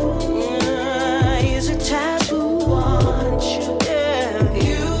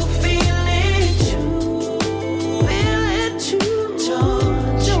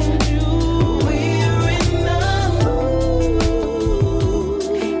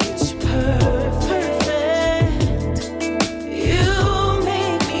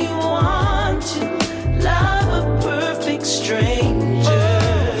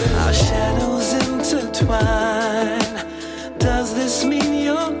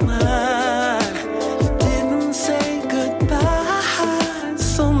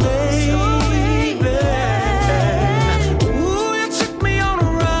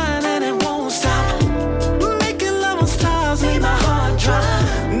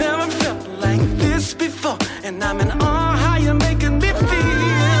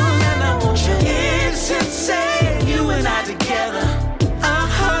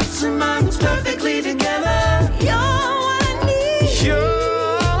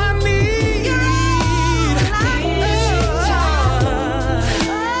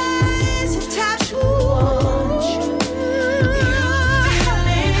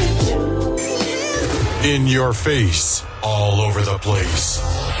In your face, all over the place.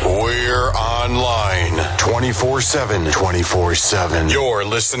 We're online 24/7. 24/7. You're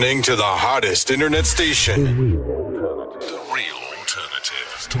listening to the hottest internet station. The real alternative.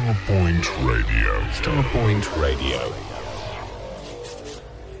 Starpoint Radio. Starpoint Radio.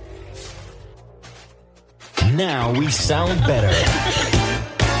 Now we sound better.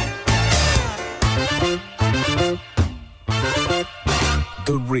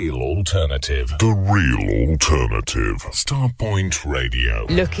 The real alternative. The real alternative. Starpoint Radio.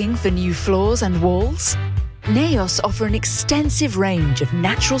 Looking for new floors and walls? Naos offer an extensive range of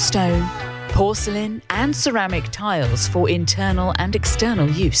natural stone, porcelain and ceramic tiles for internal and external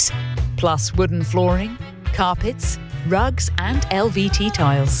use, plus wooden flooring, carpets, rugs and LVT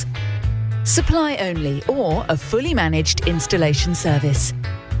tiles. Supply only or a fully managed installation service.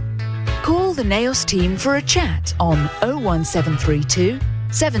 Call the Naos team for a chat on 01732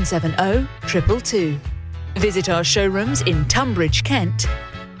 770 222. Visit our showrooms in Tunbridge, Kent,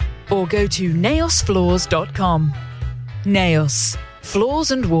 or go to naosfloors.com. Naos,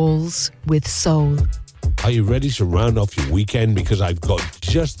 floors and walls with soul. Are you ready to round off your weekend? Because I've got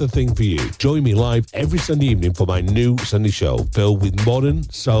just the thing for you. Join me live every Sunday evening for my new Sunday show filled with modern,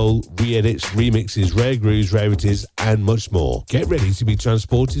 soul, re-edits, remixes, rare grooves, rarities, and much more. Get ready to be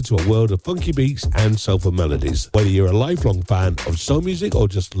transported to a world of funky beats and soulful melodies. Whether you're a lifelong fan of soul music or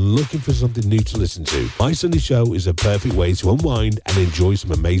just looking for something new to listen to, my Sunday show is a perfect way to unwind and enjoy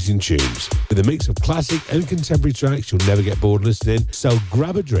some amazing tunes. With a mix of classic and contemporary tracks, you'll never get bored listening. So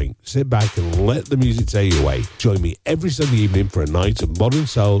grab a drink, sit back and let the music take you away. Join me every Sunday evening for a night of modern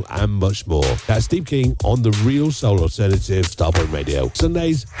soul and much more. That's Steve King on the Real Soul Alternative, Starpoint Radio.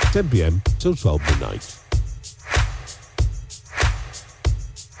 Sundays, 10 p.m. till 12 midnight.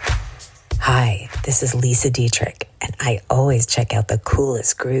 Hi, this is Lisa Dietrich, and I always check out the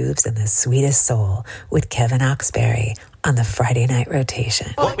coolest grooves and the sweetest soul with Kevin Oxberry on the Friday night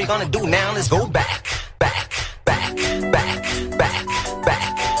rotation. What we're gonna do now is go back, back, back, back, back, back,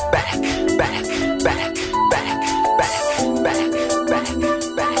 back, back, back, back, back, back, back,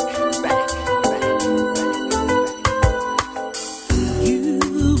 back, back. You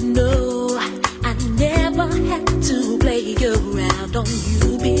know I never had to play around on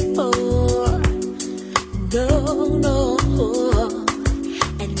you before. No, no.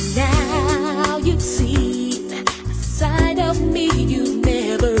 And now you see a side of me you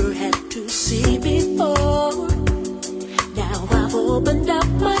never had to see before. Now I've opened up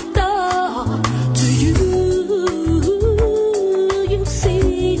my door to you. You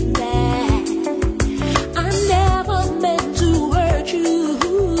see that I never meant to hurt you,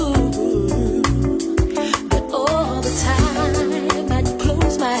 but all the time I'd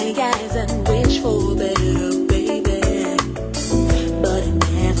close my eyes and wish for better, baby, but it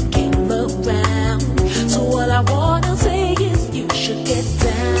never came around. So what I wanna say is you should get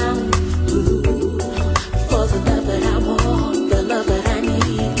down. Ooh, for the love that I want, the love that I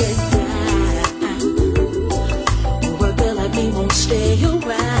need, get down. Or a girl like me won't stay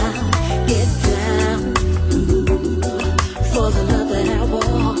around. Get down. Ooh, for the love that I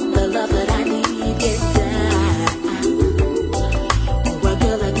want, the love that I need, get down. Or a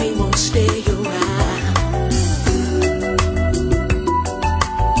girl like me won't stay around.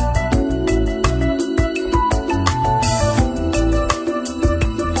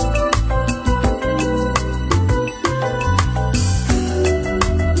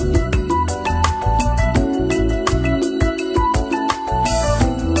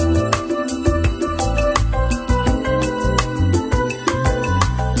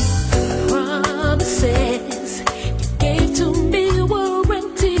 Promises you gave to me were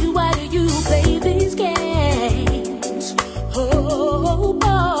empty. Why do you play these games? Oh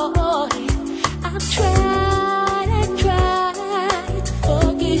boy, I've tried and tried to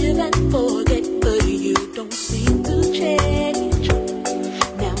forgive and forget, but you don't seem to change.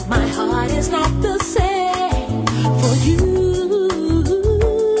 Now my heart is not the same for you.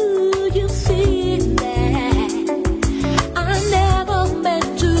 You see that I never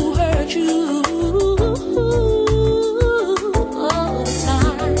meant to hurt you. All the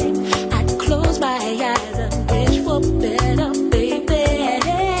time I'd close my eyes and wish for better, baby,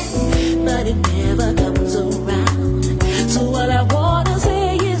 but it never comes around. So what I wanna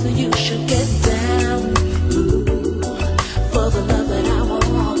say is you should get down. Ooh, for the love that I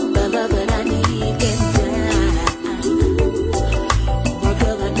want, the love that I need, get down. Or a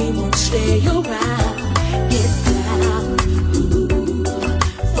girl like me won't stay around. Get down. Ooh,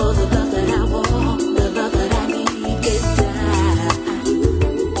 for the love that I want, the love that I need, get down.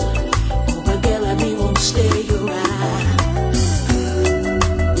 Or a girl like me won't stay around.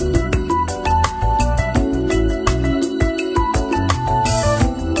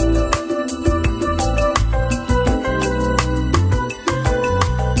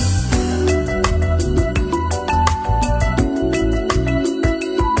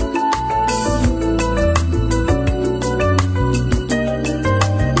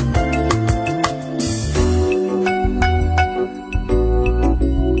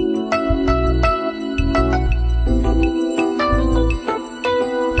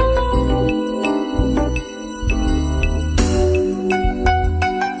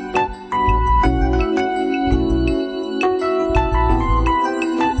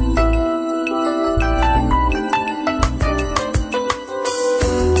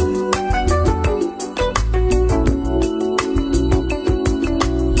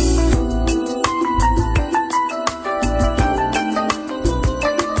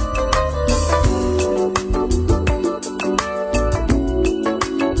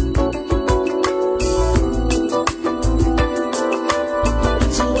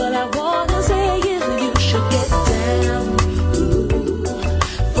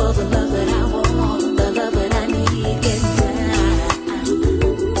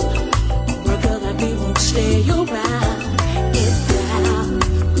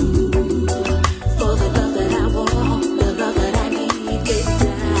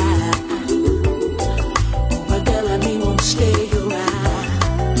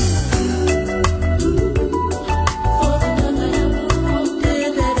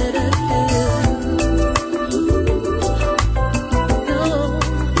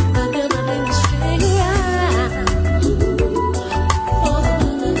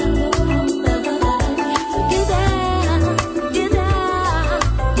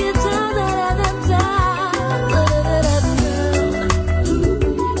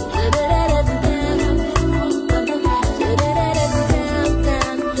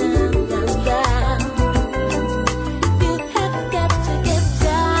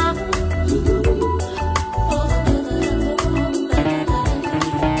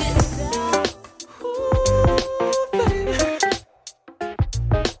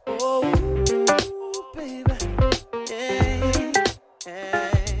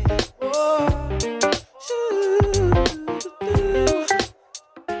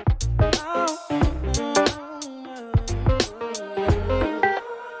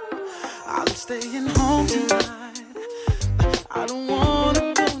 staying home tonight. I don't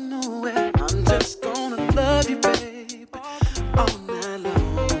wanna go nowhere. I'm just gonna love you, baby, all night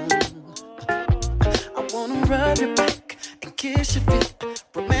long. I wanna rub your back and kiss your feet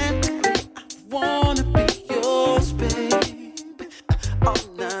romantically. I wanna be yours, baby, all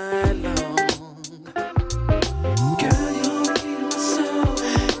night long. Girl, you're in my soul.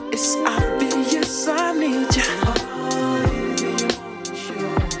 It's obvious I need you.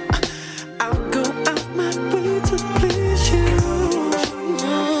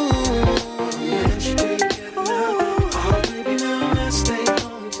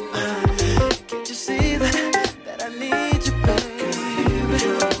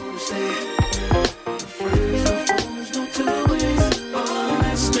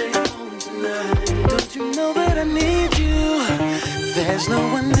 There's no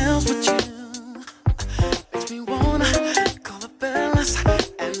one else but you. Makes me wanna call the fellas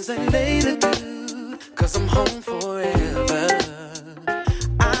and say later, dude, 'cause I'm home forever.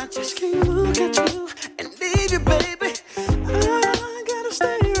 I just can't look at you and leave you, baby. I gotta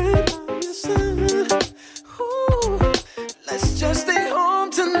stay right by your side. Ooh, let's just stay home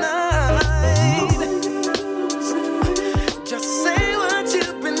tonight. Just say what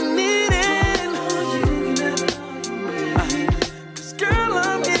you've been needing.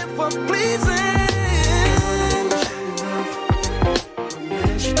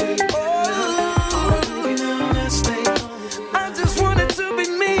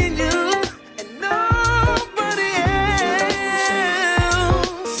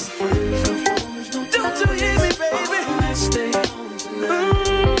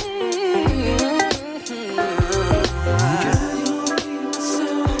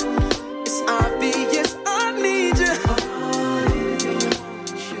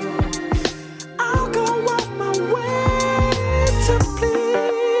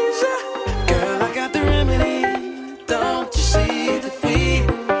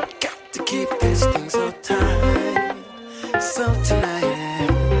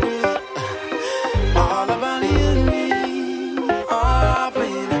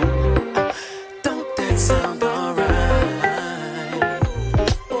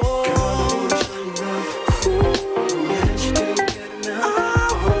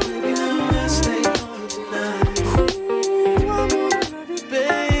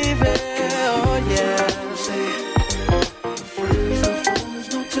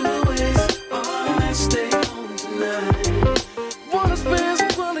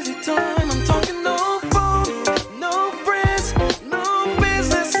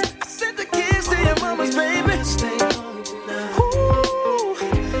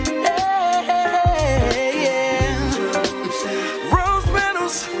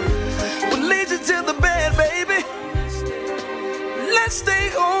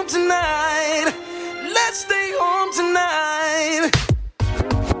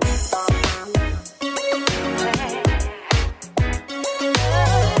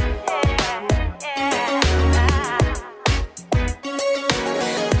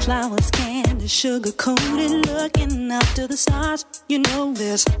 Sugar-coated, looking up to the stars. You know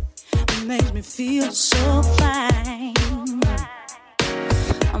this, it makes me feel so fine.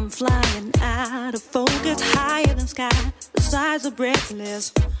 I'm flying out of focus, higher than sky. The size of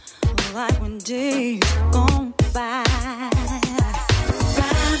breathless, like when days gone by.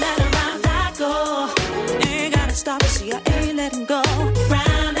 Round and around I go, ain't gotta stop, see I ain't letting go.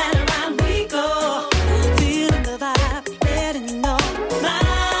 Round and around we go, feeling the vibe, letting you know.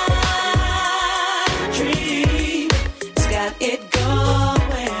 It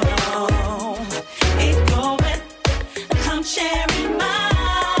going on, it going, come sharing my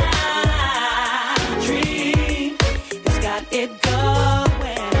dream. It's got it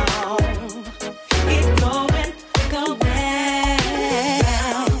going on, it going, going.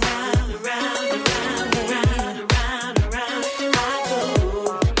 Round, around, around, around, around, around I go.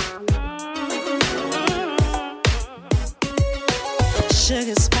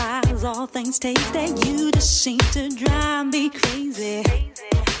 Sugar spice, all things taste that you just seem to drive me crazy.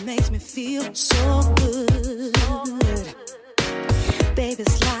 Makes me feel so good. Baby,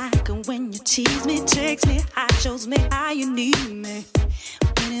 it's like when you tease me, takes me high, shows me how you need me.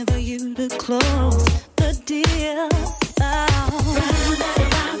 Whenever you to close the deal. Oh. Round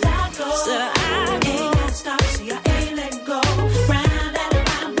and around I go, so I ain't gonna stop, see I ain't letting go. Round and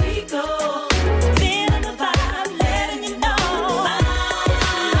around we go, feeling the vibe, letting you know.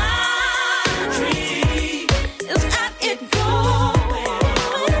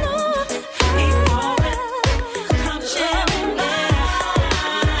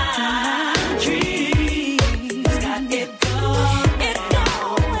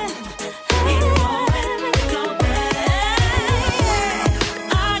 It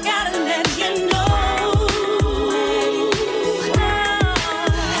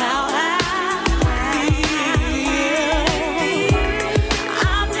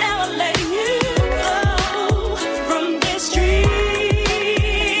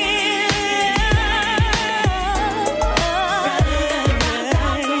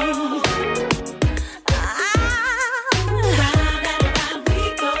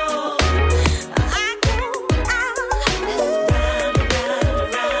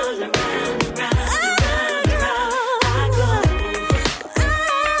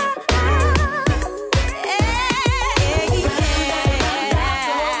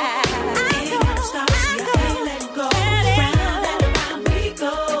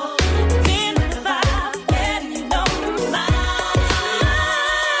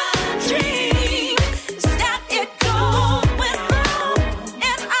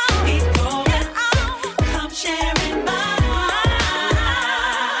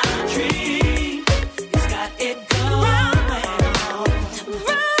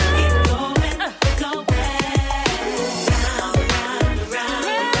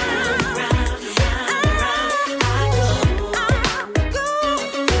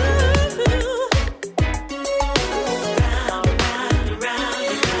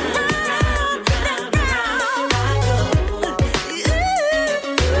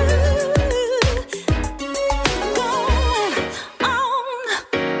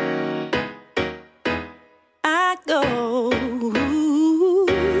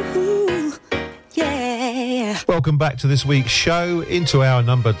welcome back to this week's show, into our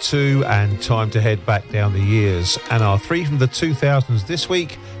number 2, and time to head back down the years. And our 3 from the 2000s this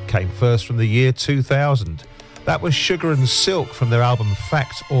week came first from the year 2000. That was Sugar and Silk from their album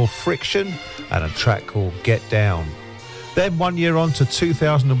Fact or Friction, and a track called Get Down. Then 1 year on to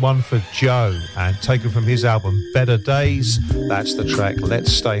 2001 for Joe, and taken from his album Better Days, that's the track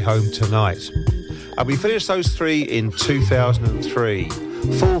Let's Stay Home Tonight. And we finished those 3 in 2003.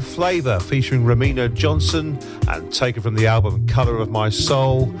 Full Flavour featuring Ramina Johnson, and taken from the album Colour of My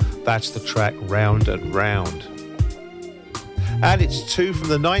Soul, that's the track Round and Round. And it's 2 from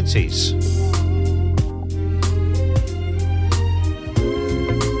the 90s.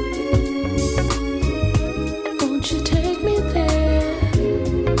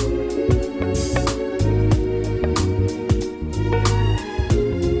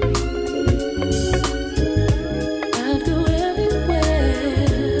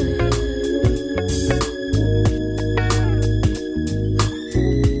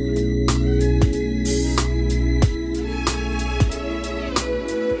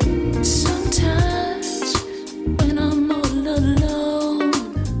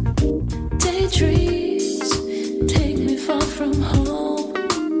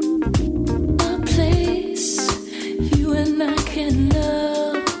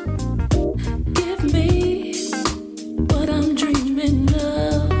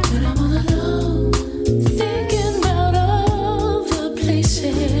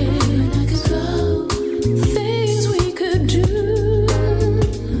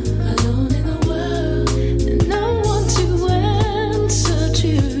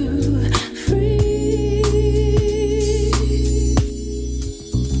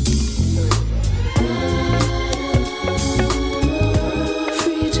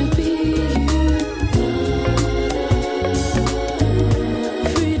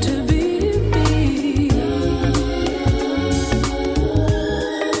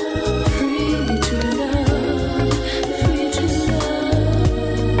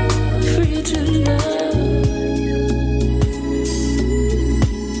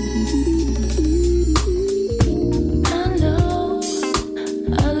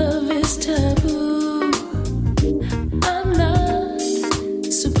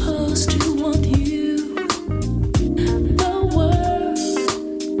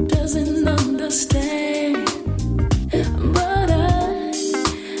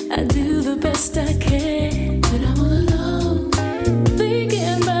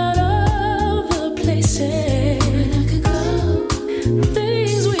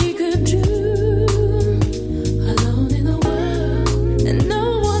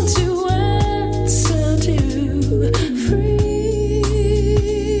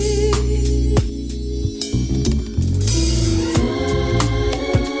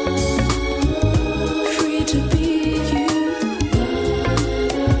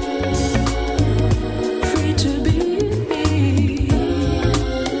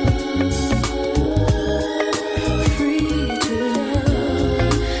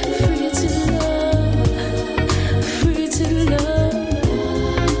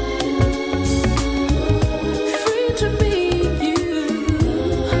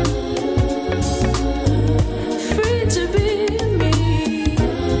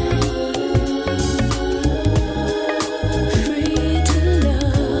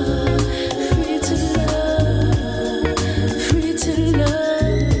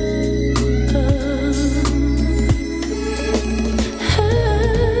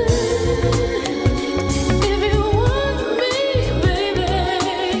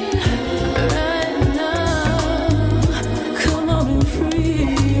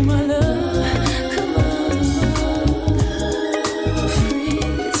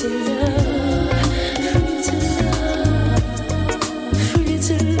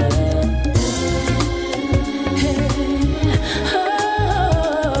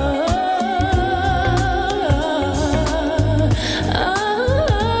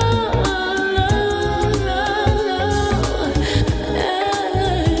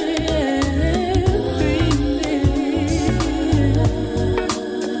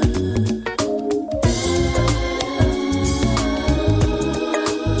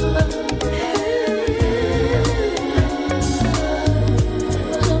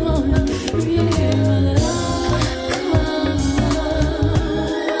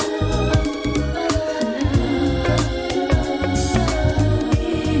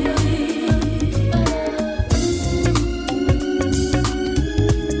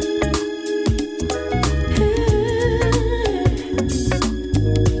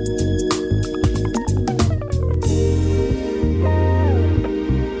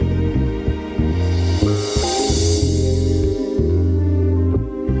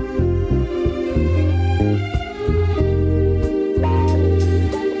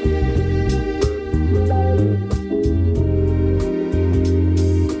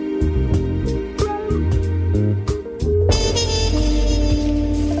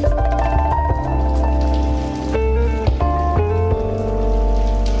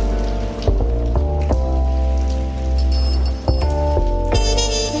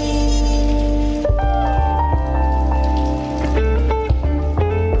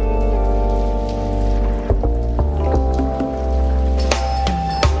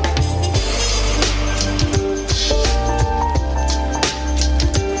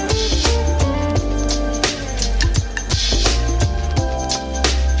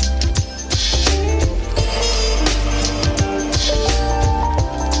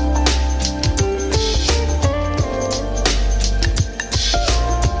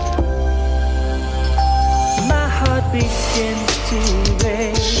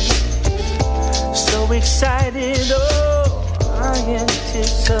 baby. So excited, oh, I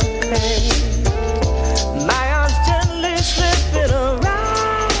anticipate. My arms gently slipping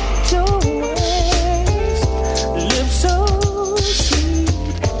around your waist. Lips so sweet,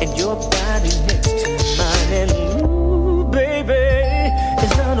 and your body next to mine. And ooh, baby,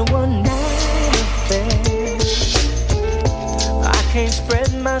 it's not a one-night affair. I can't spread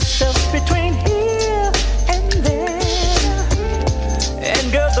myself between here and there.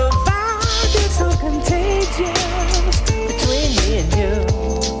 And girl, the vibe is so contagious between me and you.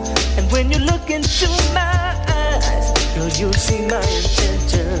 And when you look into my eyes, girl, you'll see my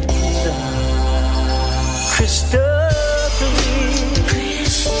intentions crystal clear.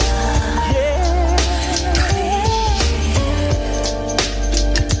 Yeah.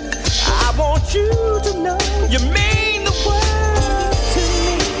 I want you to know you mean the world to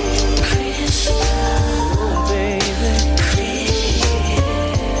me. Oh, baby.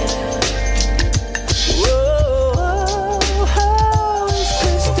 Oh, it's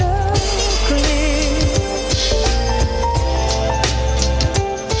crystal clear.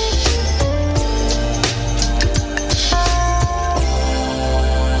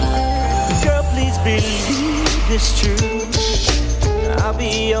 Girl, please believe it's true. I'll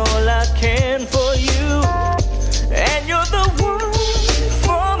be all I can for you, and you're the one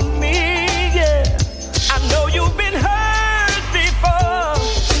for me, yeah. I know you've been hurt before,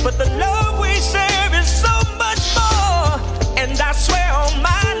 but the love we share is so much more. And I swear on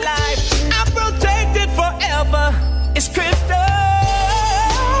my life, I'm protected forever. It's crystal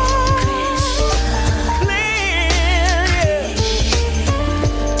clear, yeah.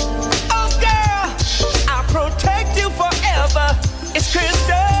 Oh girl, I'll protect you forever. It's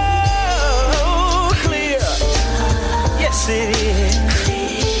crystal clear. Yes, it is.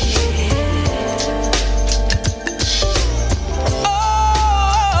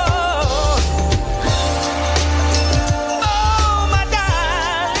 Oh, my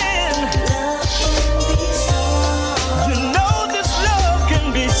darling. You know this love can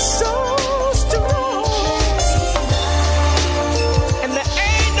be so strong. And there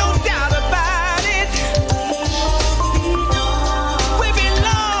ain't no doubt about it. We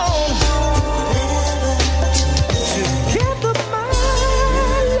belong together, my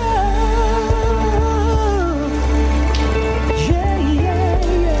love. Yeah, yeah,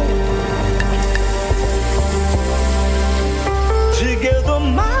 yeah. Together,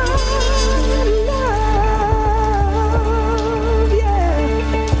 my love. Yeah.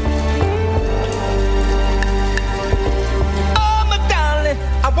 Oh, my darling,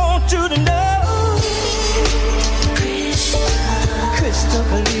 I want you to know crystal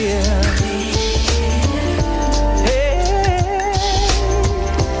clear. Hey,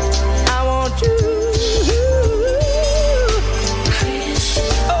 I want you.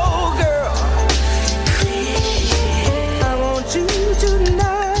 Oh, girl, I want you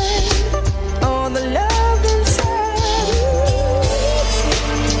tonight on the love inside you.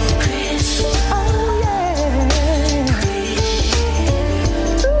 Oh, yeah.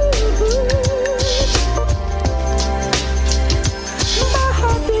 My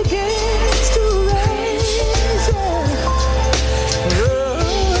heart begins to race, yeah.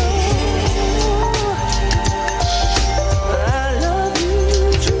 Oh, I love you,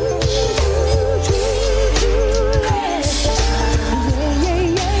 true, true, true, true. Yeah,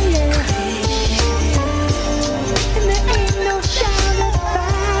 yeah, yeah, yeah. And there ain't no doubt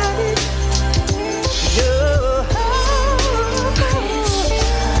about it.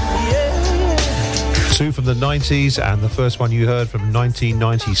 Yeah. Two from the 90s and the first one you heard from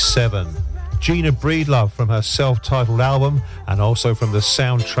 1997. Gina Breedlove from her self-titled album and also from the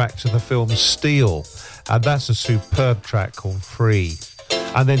soundtrack to the film Steel. And that's a superb track called Free.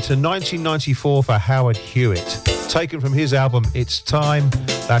 And then to 1994 for Howard Hewitt. Taken from his album It's Time,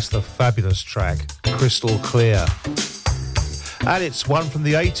 that's the fabulous track, Crystal Clear. And it's one from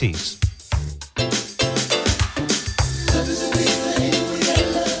the 80s.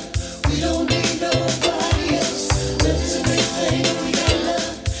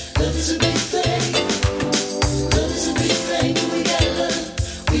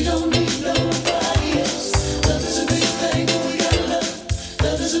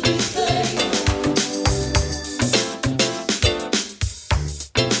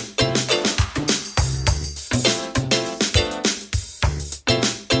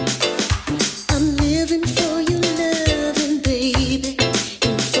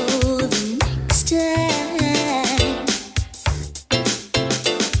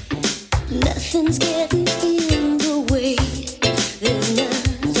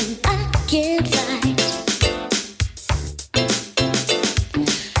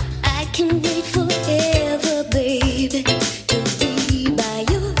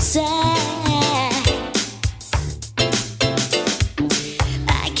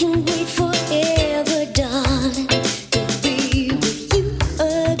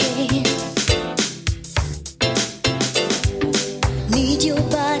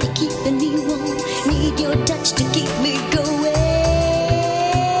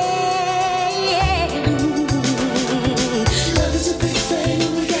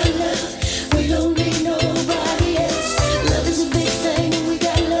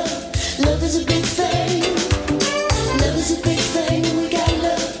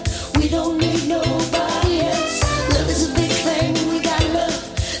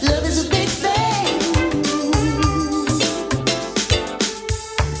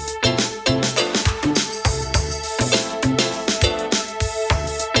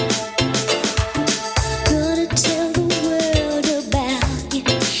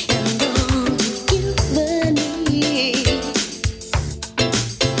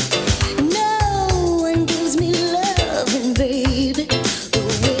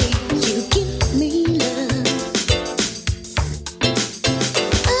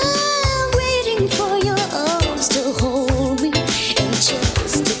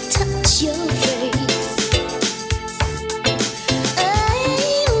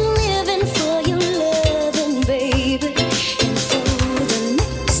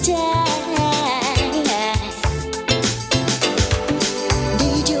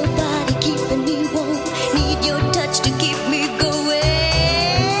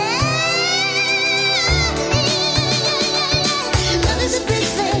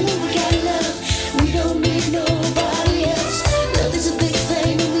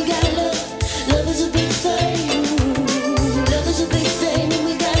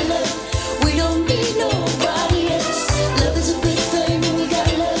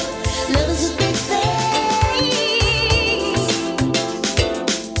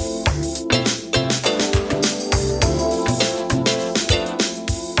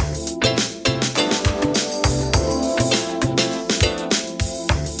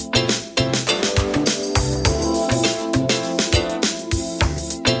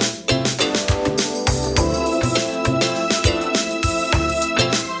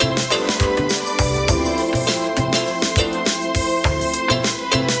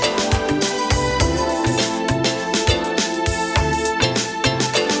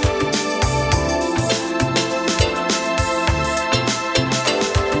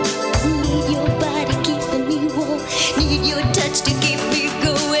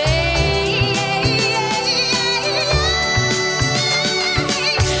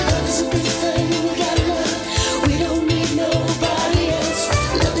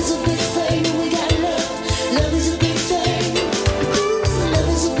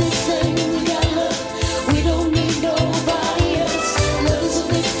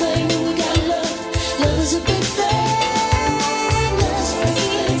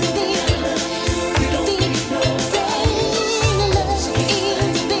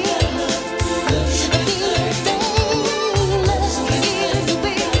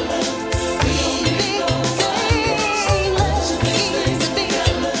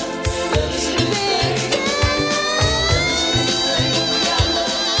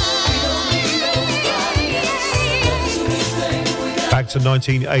 to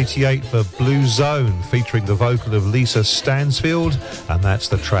 1988 for Blue Zone, featuring the vocal of Lisa Stansfield, and that's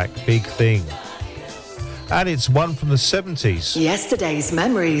the track Big Thing. And it's one from the 70s. Yesterday's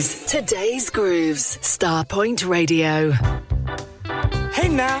memories, today's grooves. Starpoint Radio. Hey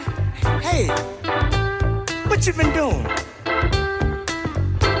now, hey, what you been doing?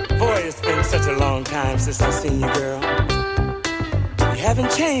 Boy, it's been such a long time since I've seen you, girl. You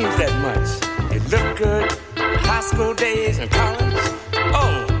haven't changed that much. You look good, high school days and college.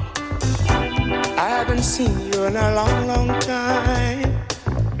 Oh, I haven't seen you in a long, long time.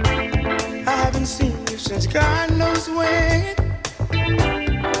 I haven't seen you since God knows when.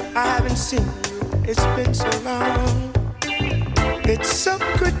 I haven't seen you, it's been so long. It's so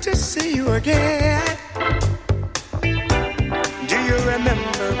good to see you again. Do you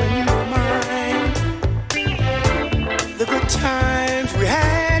remember when you were mine? The good times we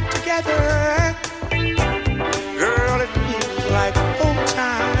had together. Girl, it feels like old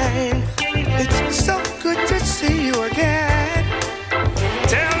times. It's so good to see you again.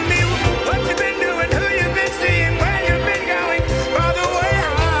 Tell me what you've been doing, who you've been seeing, where you've been going. By the way,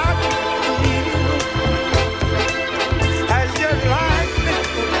 I feel has your life been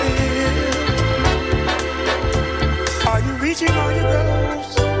fulfilled? Are you reaching all your goals?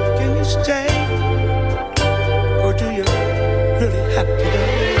 Can you stay? Or do you really have to go?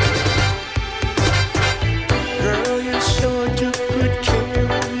 Girl, you sure took good care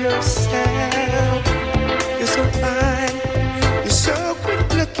of yourself. You're so fine, you're so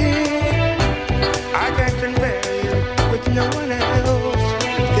good looking. I can't compare you with no one else.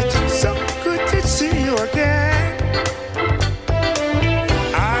 It's so good to see you again.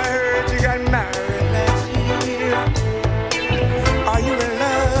 I heard you got married last year. Are you in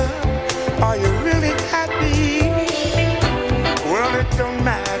love? Are you really happy? Well, it don't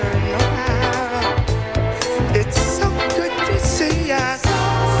matter no how. It's so good to see ya.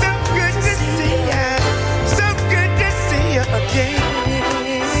 So good to see ya. So good to see ya again.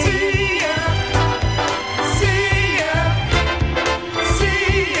 See ya. See ya.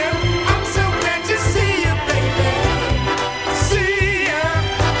 See ya. I'm so glad to see you, baby. See ya.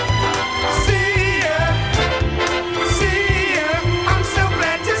 See ya. See ya. I'm so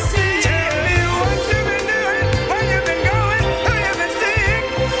glad to see you. Tell me what you've been doing, where you've been going, who you've been seeing.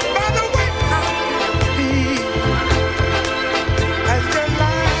 By the way, how you feel. Has your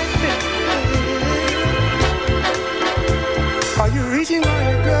life been lived? Are you reaching all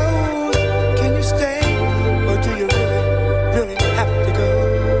your goals? Can you stay? Or do you really, really have to go?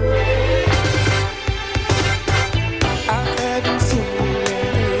 I haven't seen you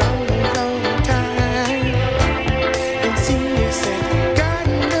in a long, long time. And seen you since God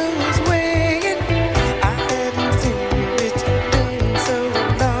knows when. I haven't seen you, it's been so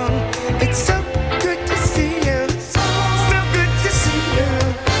long. It's so good to see you. So good to see you.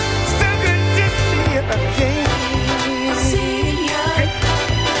 So good to see you again. See ya.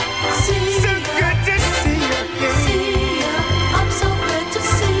 So good to see you again. See ya. I'm so glad to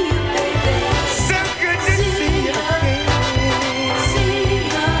see you, baby. So good to see you again. See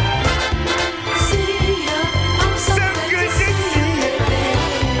ya. See ya. I'm so glad to see you, baby.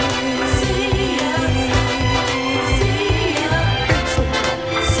 See ya. See ya.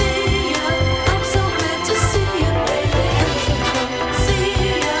 See ya. I'm so glad to see you, baby. See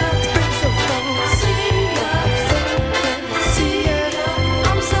ya. See ya. See ya.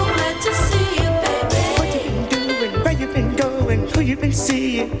 I'm so glad to see you, baby. What you been doing? Where you been going? Who you been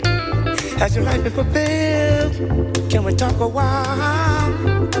seeing? Has your life been fulfilled? Can we talk a while?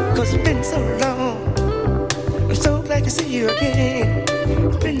 'Cause it's been so long. I'm so glad to see you again.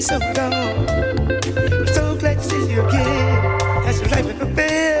 It's been so long. I'm so glad to see you again. Has your life been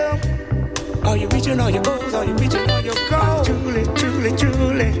fulfilled? Are you reaching all your goals? Are you reaching all your goals? Truly, truly,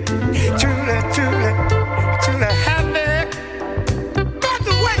 truly, truly, truly, truly happy. By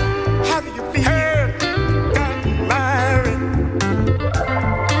the way, how do you feel? Got married.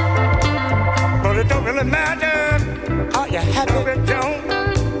 But it don't really matter. Are you happy? It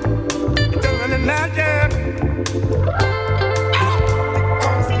don't really matter.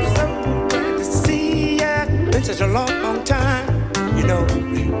 Because it's so good to see ya. Been such a long, long time. You know,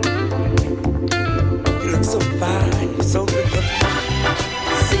 you look so fine. You're so good looking.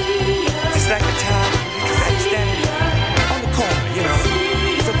 It's like the time you just like standing on the corner, you know.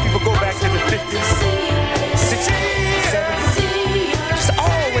 Some people go back to the 50s, 60s, 70s. It's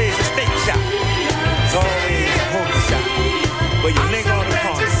always a steak shop. It's always a hoagie shop. Where you linger on the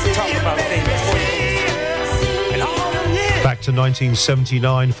corner, talk about things before you go. And all them years. Back to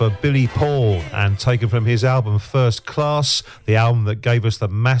 1979 for Billy Paul, and taken from his album First Class, the album that gave us the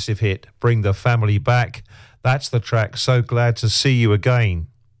massive hit Bring the Family Back. That's the track So Glad to See You Again.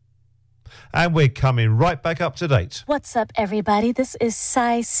 And we're coming right back up to date. What's up, everybody? This is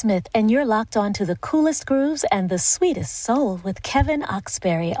Cy Smith, and you're locked on to the coolest grooves and the sweetest soul with Kevin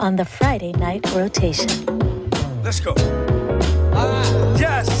Oxberry on the Friday Night Rotation. Let's go.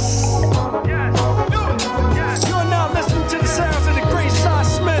 Yes. You're now listening to the sounds of the great Cy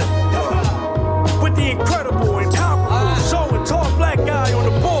Smith with the incredible, incomparable, so and tall black guy on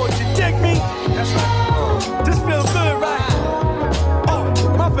the board. You dig me? That's right. This feels good, right? Oh,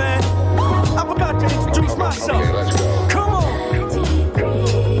 my bad. I forgot to introduce myself. Okay, let's go. Come on.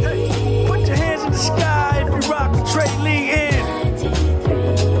 Hey, put your hands in the sky if you rock with Trey Lee in.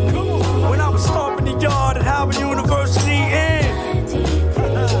 Come on. When I was stomping the yard at Howard University in.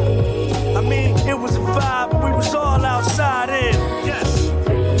 I mean, it was a vibe, but we was all outside in. Yes,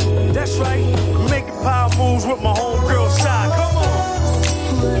 that's right. Making power moves with my homegirl side. Come on.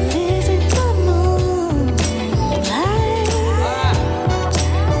 What is it the moonlight?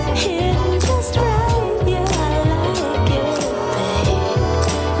 Hitting just right, yeah, I like it,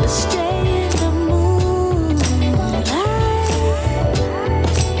 babe. Let's stay in the moonlight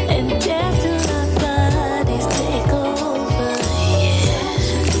and dance till our bodies take over, yeah.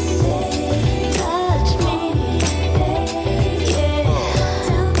 Touch me, yeah.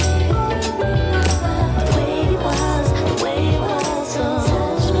 Tell me the way it was, the way it was, oh.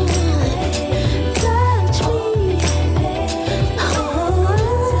 Touch me, oh.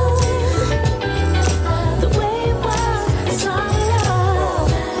 The way it was, summer.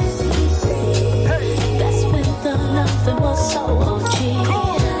 That's when the loving was so OG.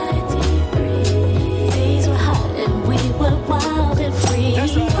 Days were hot and we were wild and free.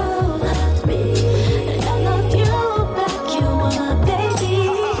 Oh, loved me, and I loved you back. You were my baby.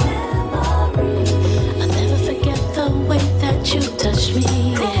 I'll never forget the way that you touched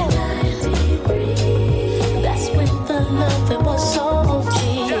me. That's when the loving was so OG.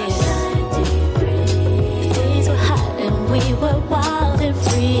 The days were hot and we were wild and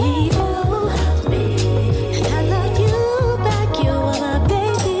free. Oh, loved me, and I loved you back. You were my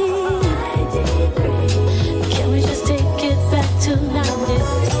baby. Can we just take it back to 93?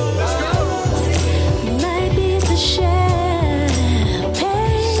 Maybe the champagne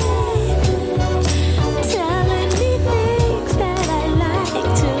telling me things that I like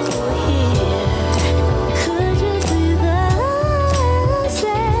to hear. Could you do the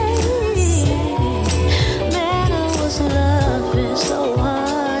same? Man, I was loving so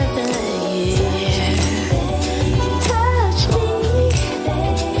hard that year. Touch me,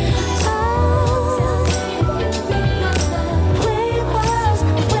 oh. Way it was,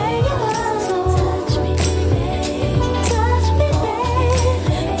 oh. Touch me,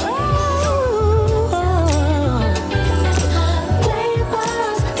 babe. Oh. Way it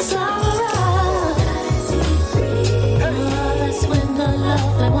was, summer. Oh, that's when the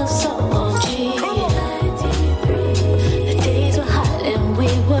love was so OG. The days were hot and we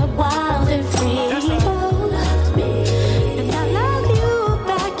were wild and free. Oh, loved me, and I love you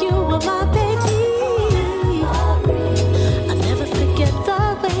back. You were my baby. I'll never forget the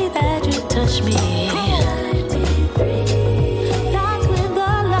way that you touched me. That's when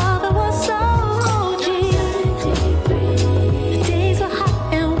the love was so OG. The days were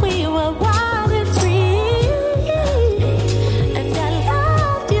hot and we were wild and free. And I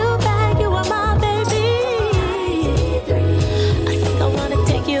loved you back. You were my baby. I think I wanna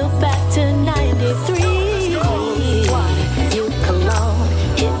take you back to 93. You cologne,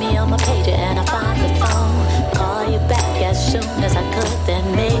 hit me on my pager and I find the phone. Call you back as soon as I could, then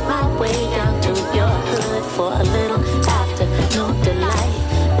make my way down to your hood for a little afternoon delight.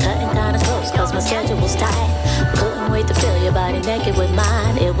 Cutting kinda close cause my schedule was tight. Couldn't wait to feel your body naked with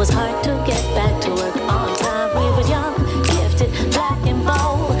mine. It was hard to get back to work on time. We were young, gifted, black and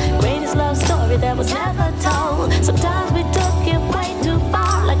bold. Greatest love story that was never told. Sometimes we took it way too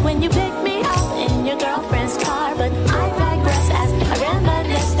far, like when you picked me up in your girlfriend's car. But I digress as I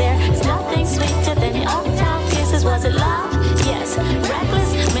reminisce. There's nothing sweeter than your uptown kisses. Was it love? Yes.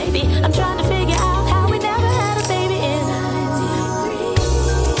 Reckless? Maybe. I'm trying to figure out how we never had a baby in 93.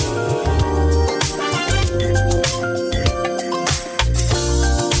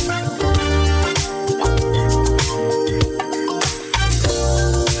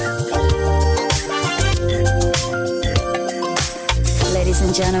 Ladies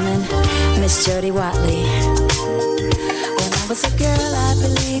and gentlemen, Miss Jody Watley. When I was a girl, I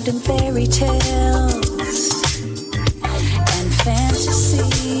believed in fairy tales and fantasy.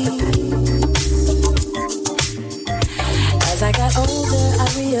 As I got older, I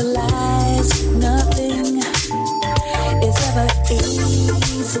realized nothing is ever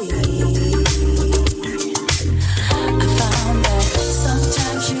easy.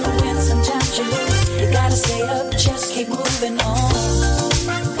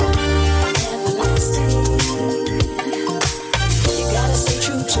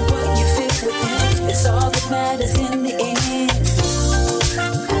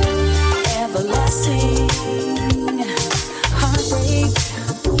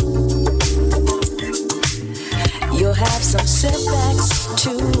 is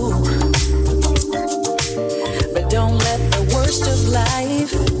too. But don't let the worst of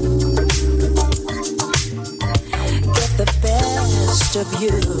life get the best of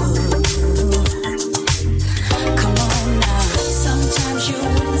you. Come on now. Sometimes you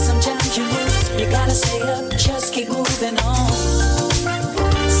win, sometimes you lose. You gotta stay up, just keep moving on.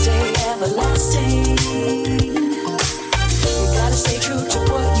 Stay everlasting. You gotta stay true to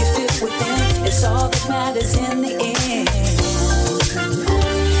what you feel within. It's all that matters in the end.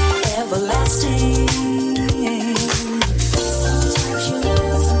 Everlasting. Sometimes you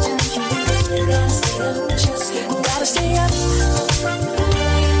win, sometimes you lose. You gotta stay up, just keep moving. Gotta stay up.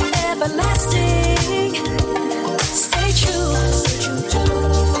 Everlasting. Stay true. Stay true to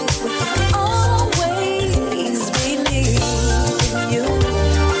what you feel within. Always believe in you.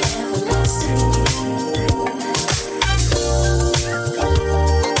 Everlasting.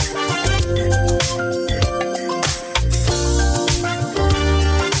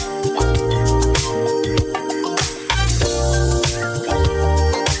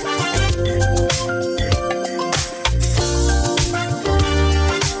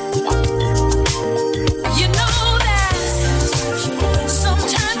 You know that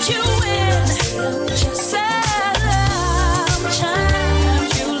sometimes you win, sometimes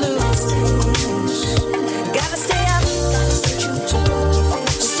you lose. Gotta stay up,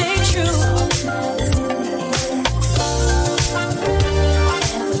 stay true.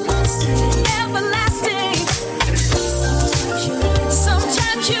 Everlasting.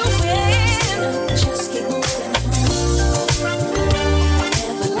 Sometimes you win.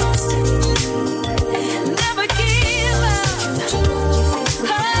 Never give up.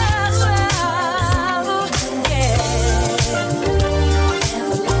 Oh, yeah.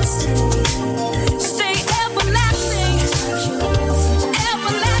 Stay everlasting.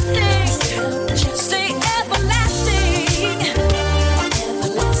 Everlasting. Stay everlasting.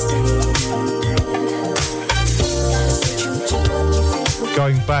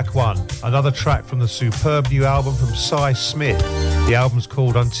 Going back one, another track from the superb new album from Cy Smith. The album's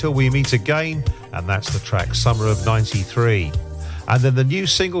called Until We Meet Again, and that's the track Summer of 93. And then the new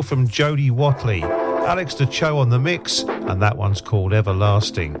single from Jody Watley, Alex DeCho on the mix, and that one's called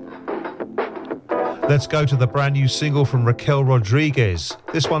Everlasting. Let's go to the brand new single from Raquel Rodriguez.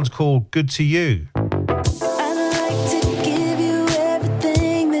 This one's called Good to You. I'd like to give you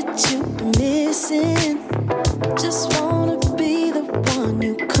everything that you've been missing. Just wanna be the one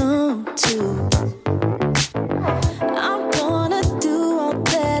you come to. I'm gonna do all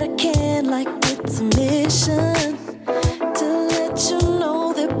that I can, like it's a mission, to let you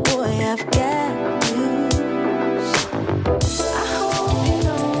know that, boy, I've got you. I hope you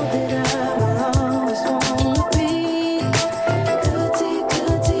know that I will always wanna be good to you,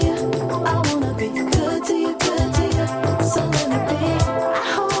 good to you. I wanna be good to you, good to you. So let me be. I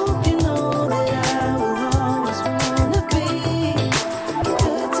hope you know that I will always wanna be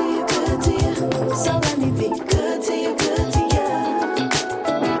good to you, good to you. So let me be good to you, good to you.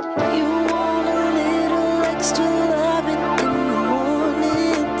 You want a little extra loving in the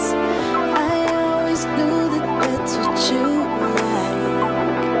mornings. I always knew that that's what you like.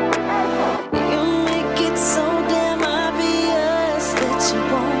 You make it so damn obvious that you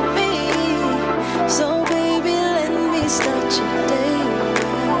want me. So baby, let me start your day.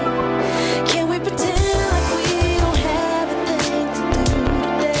 Can we pretend like we don't have a thing to do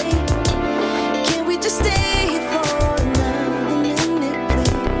today? Can we just stay here for another minute,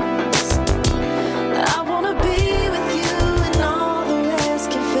 please? I wanna be with you and all the rest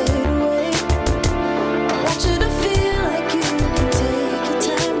can fade away. I want you to feel like you can take your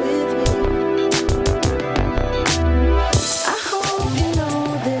time with me. I hope you know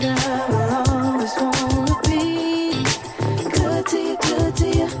that I will always wanna be good to you, good to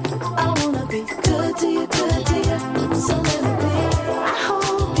you. I wanna be good to you, good to you. So let me be. I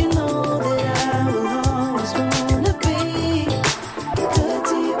hope you know that I will always wanna be good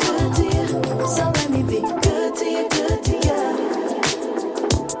to you, good to you. So let me be good to you, good to you.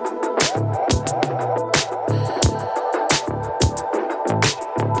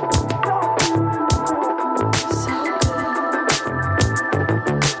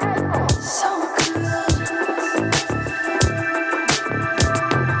 So good.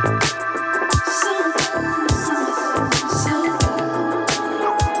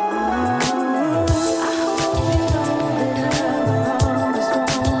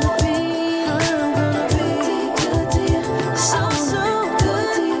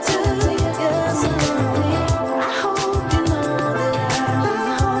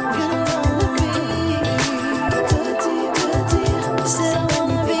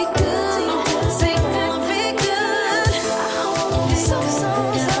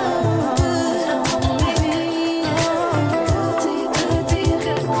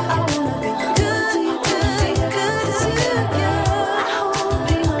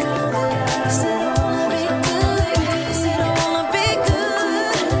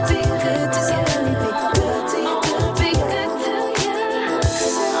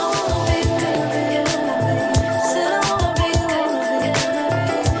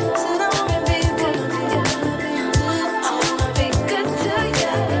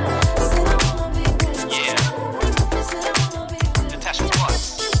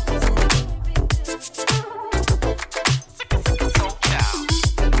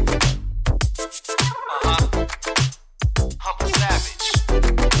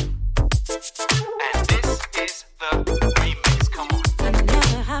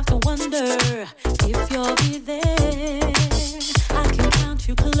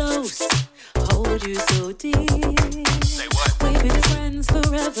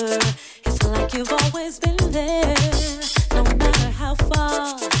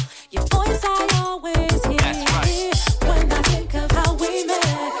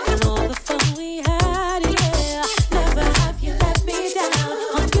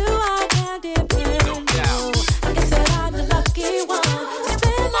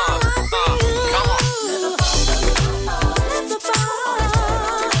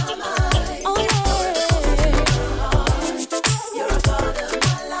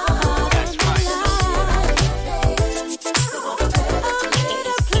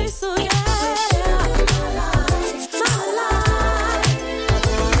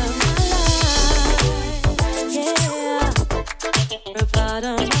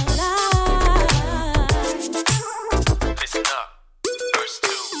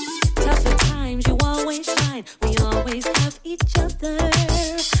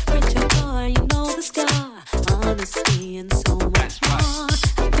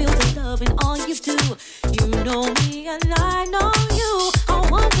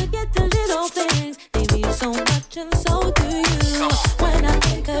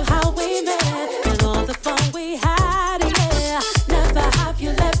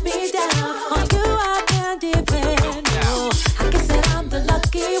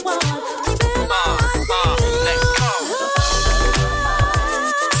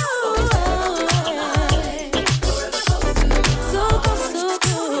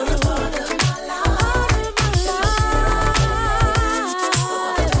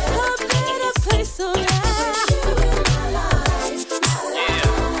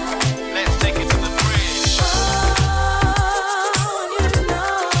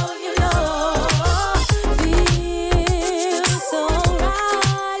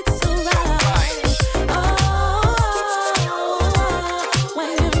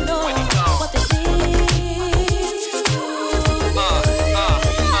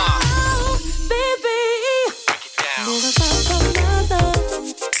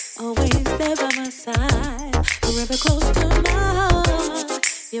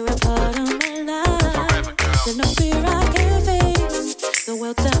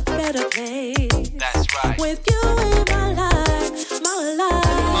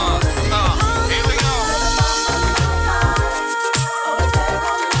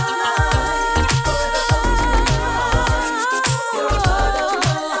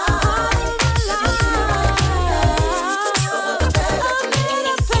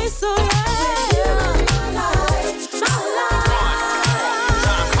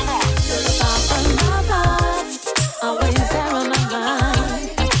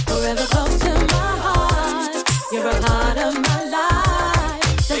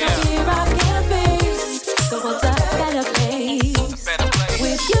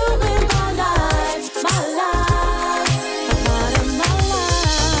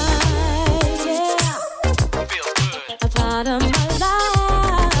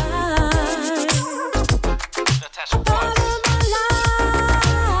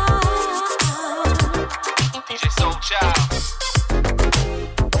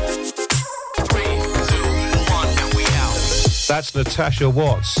 That's Natasha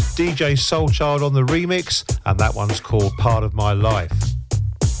Watts, DJ Soulchild on the remix, and that one's called Part of My Life.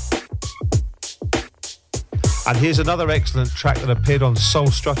 And here's another excellent track that appeared on Soul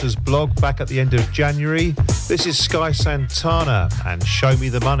Strutter's blog back at the end of January. This is Sky Santana and Show Me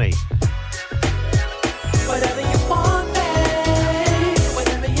the Money. Whatever you want, babe,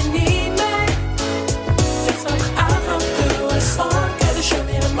 whatever you need, babe, just like I'll come through a song, gotta show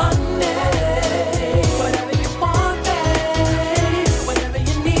me the money. Whatever you want, babe, whatever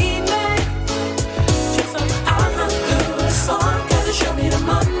you need, babe, just like I'll come through a song, gotta show me the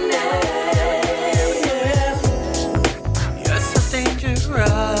money. Yeah. You're so dangerous.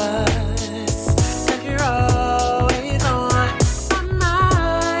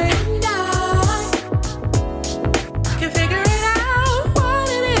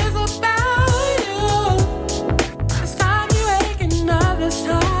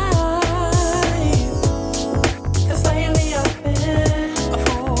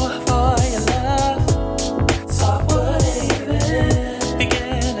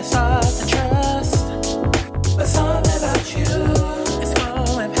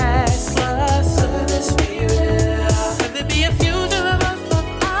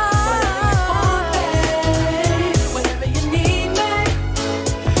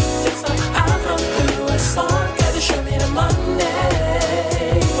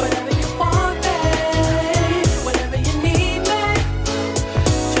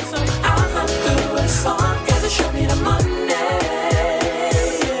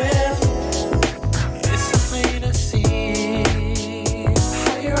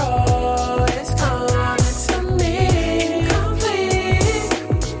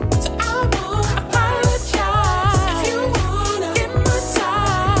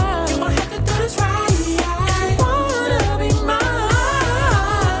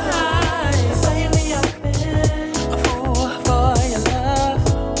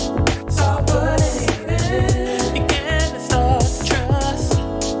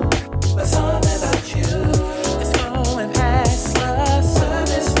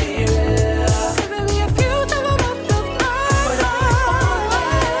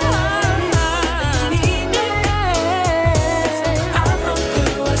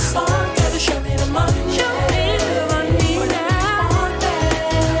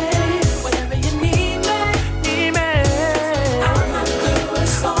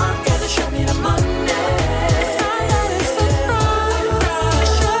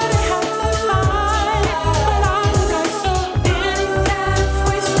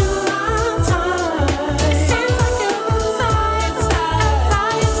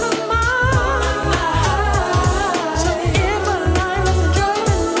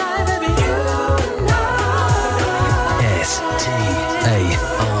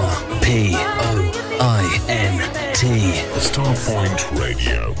 Starpoint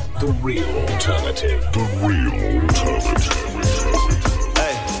Radio, the real alternative. The real alternative.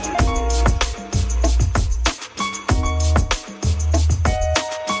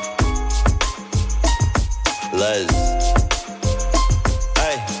 Les.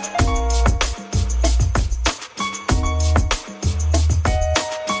 Hey.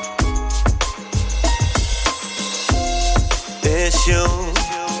 It's you.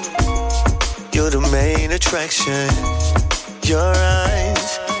 You're the main attraction. Your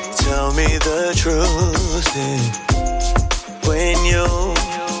eyes tell me the truth. When you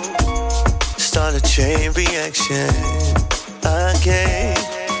start a chain reaction, I can't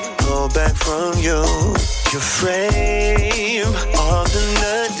hold back from you. Your frame off in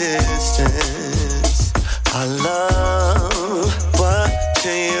the distance. I love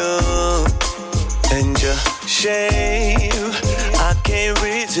watching you and your shame. I can't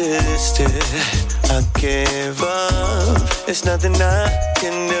resist it. I give up. There's nothing I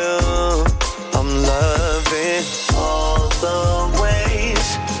can do. I'm loving all the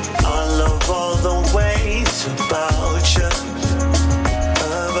ways. I love all the ways about you.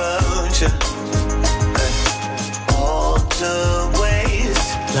 About you. All the ways.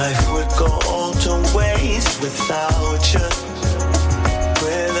 Life would go all the ways without you.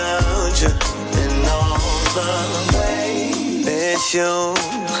 Without you. And all the ways. It's you.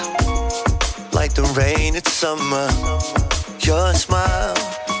 Like the rain in summer. Your smile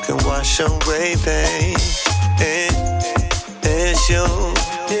can wash away pain. It's you,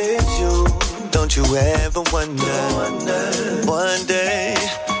 it's you. Don't you ever wonder, one day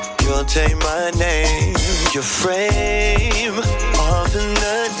you'll take my name. Your frame off in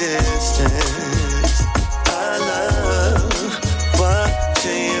the distance. I love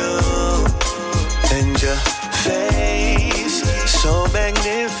watching you and your face so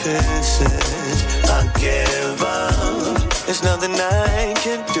magnificent. I give up. There's nothing I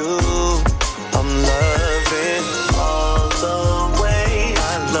can do. I'm loving all the ways. I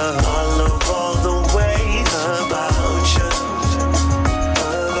love all the ways about you.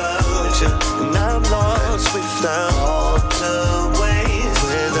 About you. And I'm lost without all the ways.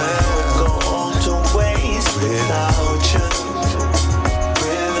 Without go all the ways without you.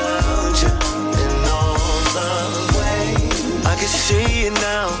 Without you. And all the ways. I can see it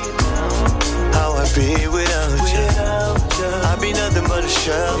now. How I be without you. I'd be nothing but a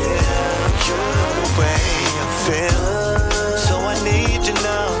shell. You're the way I feel. So I need you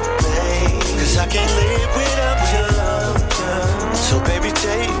now. Cause I can't live without you. So baby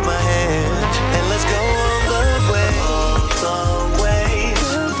take my hand and let's go all the way. All the ways.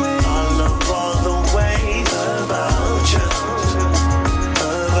 I love all the ways about you.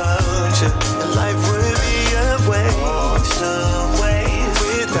 About you. And life would be a waste. A ways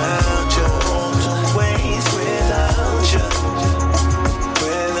without you. All the ways without you.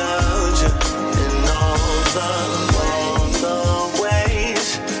 Without you. And all the ways.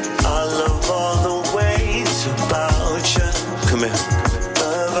 I love all the ways about you. Come here.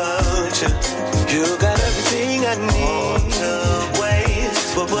 About you. You got everything I need. All the ways.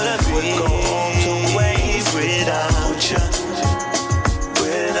 But what I would go all the ways without you.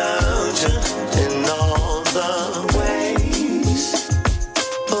 Without you. And all the ways.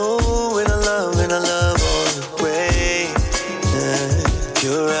 Oh, and I love all the ways.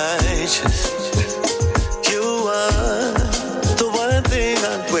 You're righteous. You are the one thing I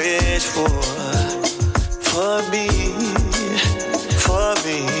wish for me,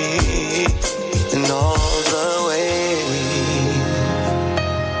 in all the ways.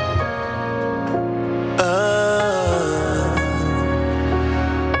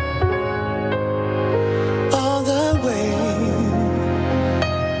 All the ways.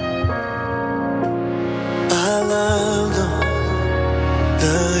 I love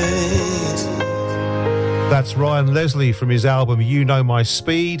the ways. That's Ryan Leslie from his album You Know My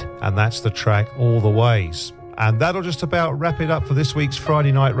Speed, and that's the track All the Ways. And that'll just about wrap it up for this week's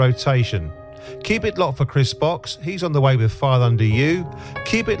Friday night rotation. Keep it locked for Chris Box. He's on the way with File Under You.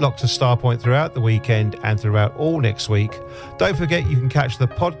 Keep it locked to Starpoint throughout the weekend and throughout all next week. Don't forget you can catch the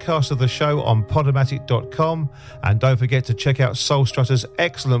podcast of the show on Podomatic.com. And don't forget to check out Soul Strutter's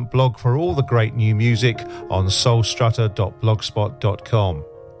excellent blog for all the great new music on soulstrutter.blogspot.com.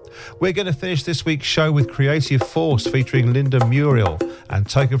 We're going to finish this week's show with Creative Force featuring Linda Muriel, and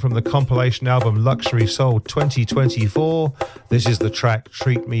taken from the compilation album Luxury Soul 2024, this is the track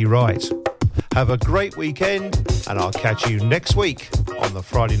Treat Me Right. Have a great weekend, and I'll catch you next week on the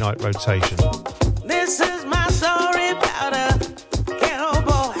Friday night rotation. This is